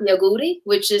say Tanti auguri,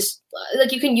 which is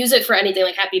like you can use it for anything,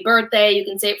 like happy birthday. You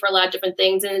can say it for a lot of different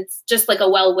things, and it's just like a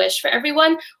well wish for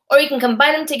everyone. Or you can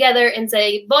combine them together and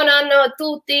say Buon anno a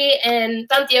tutti and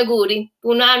Tanti auguri,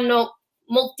 un anno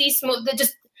moltissimo,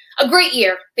 just a great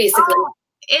year, basically. Oh,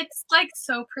 it's like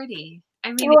so pretty.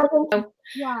 I mean,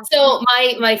 yeah. So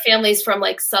my family's from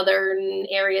like southern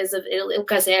areas of Italy,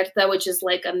 Caserta, which is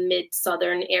like a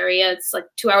mid-southern area. It's like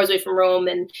 2 hours away from Rome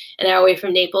and an hour away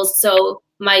from Naples. So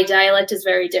my dialect is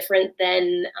very different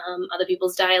than other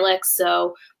people's dialects.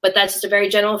 So, but that's just a very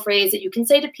general phrase that you can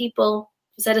say to people.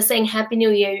 Instead of saying Happy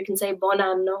New Year, you can say Buon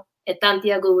anno e tanti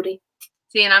auguri.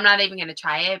 See, and I'm not even going to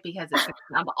try it because it's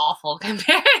awful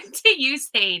compared to you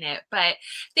saying it. But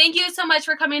thank you so much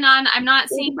for coming on. I'm not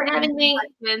seeing any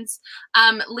questions.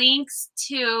 Links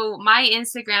to my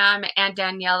Instagram and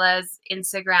Daniela's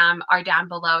Instagram are down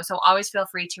below. So always feel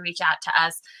free to reach out to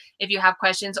us if you have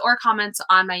questions or comments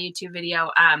on my YouTube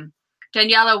video.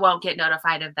 Daniela won't get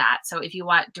notified of that. So if you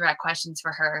want direct questions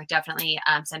for her, definitely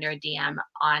send her a DM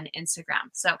on Instagram.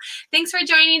 So thanks for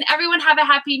joining. Everyone have a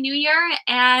happy new year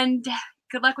and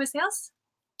good luck with sales.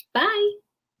 Bye.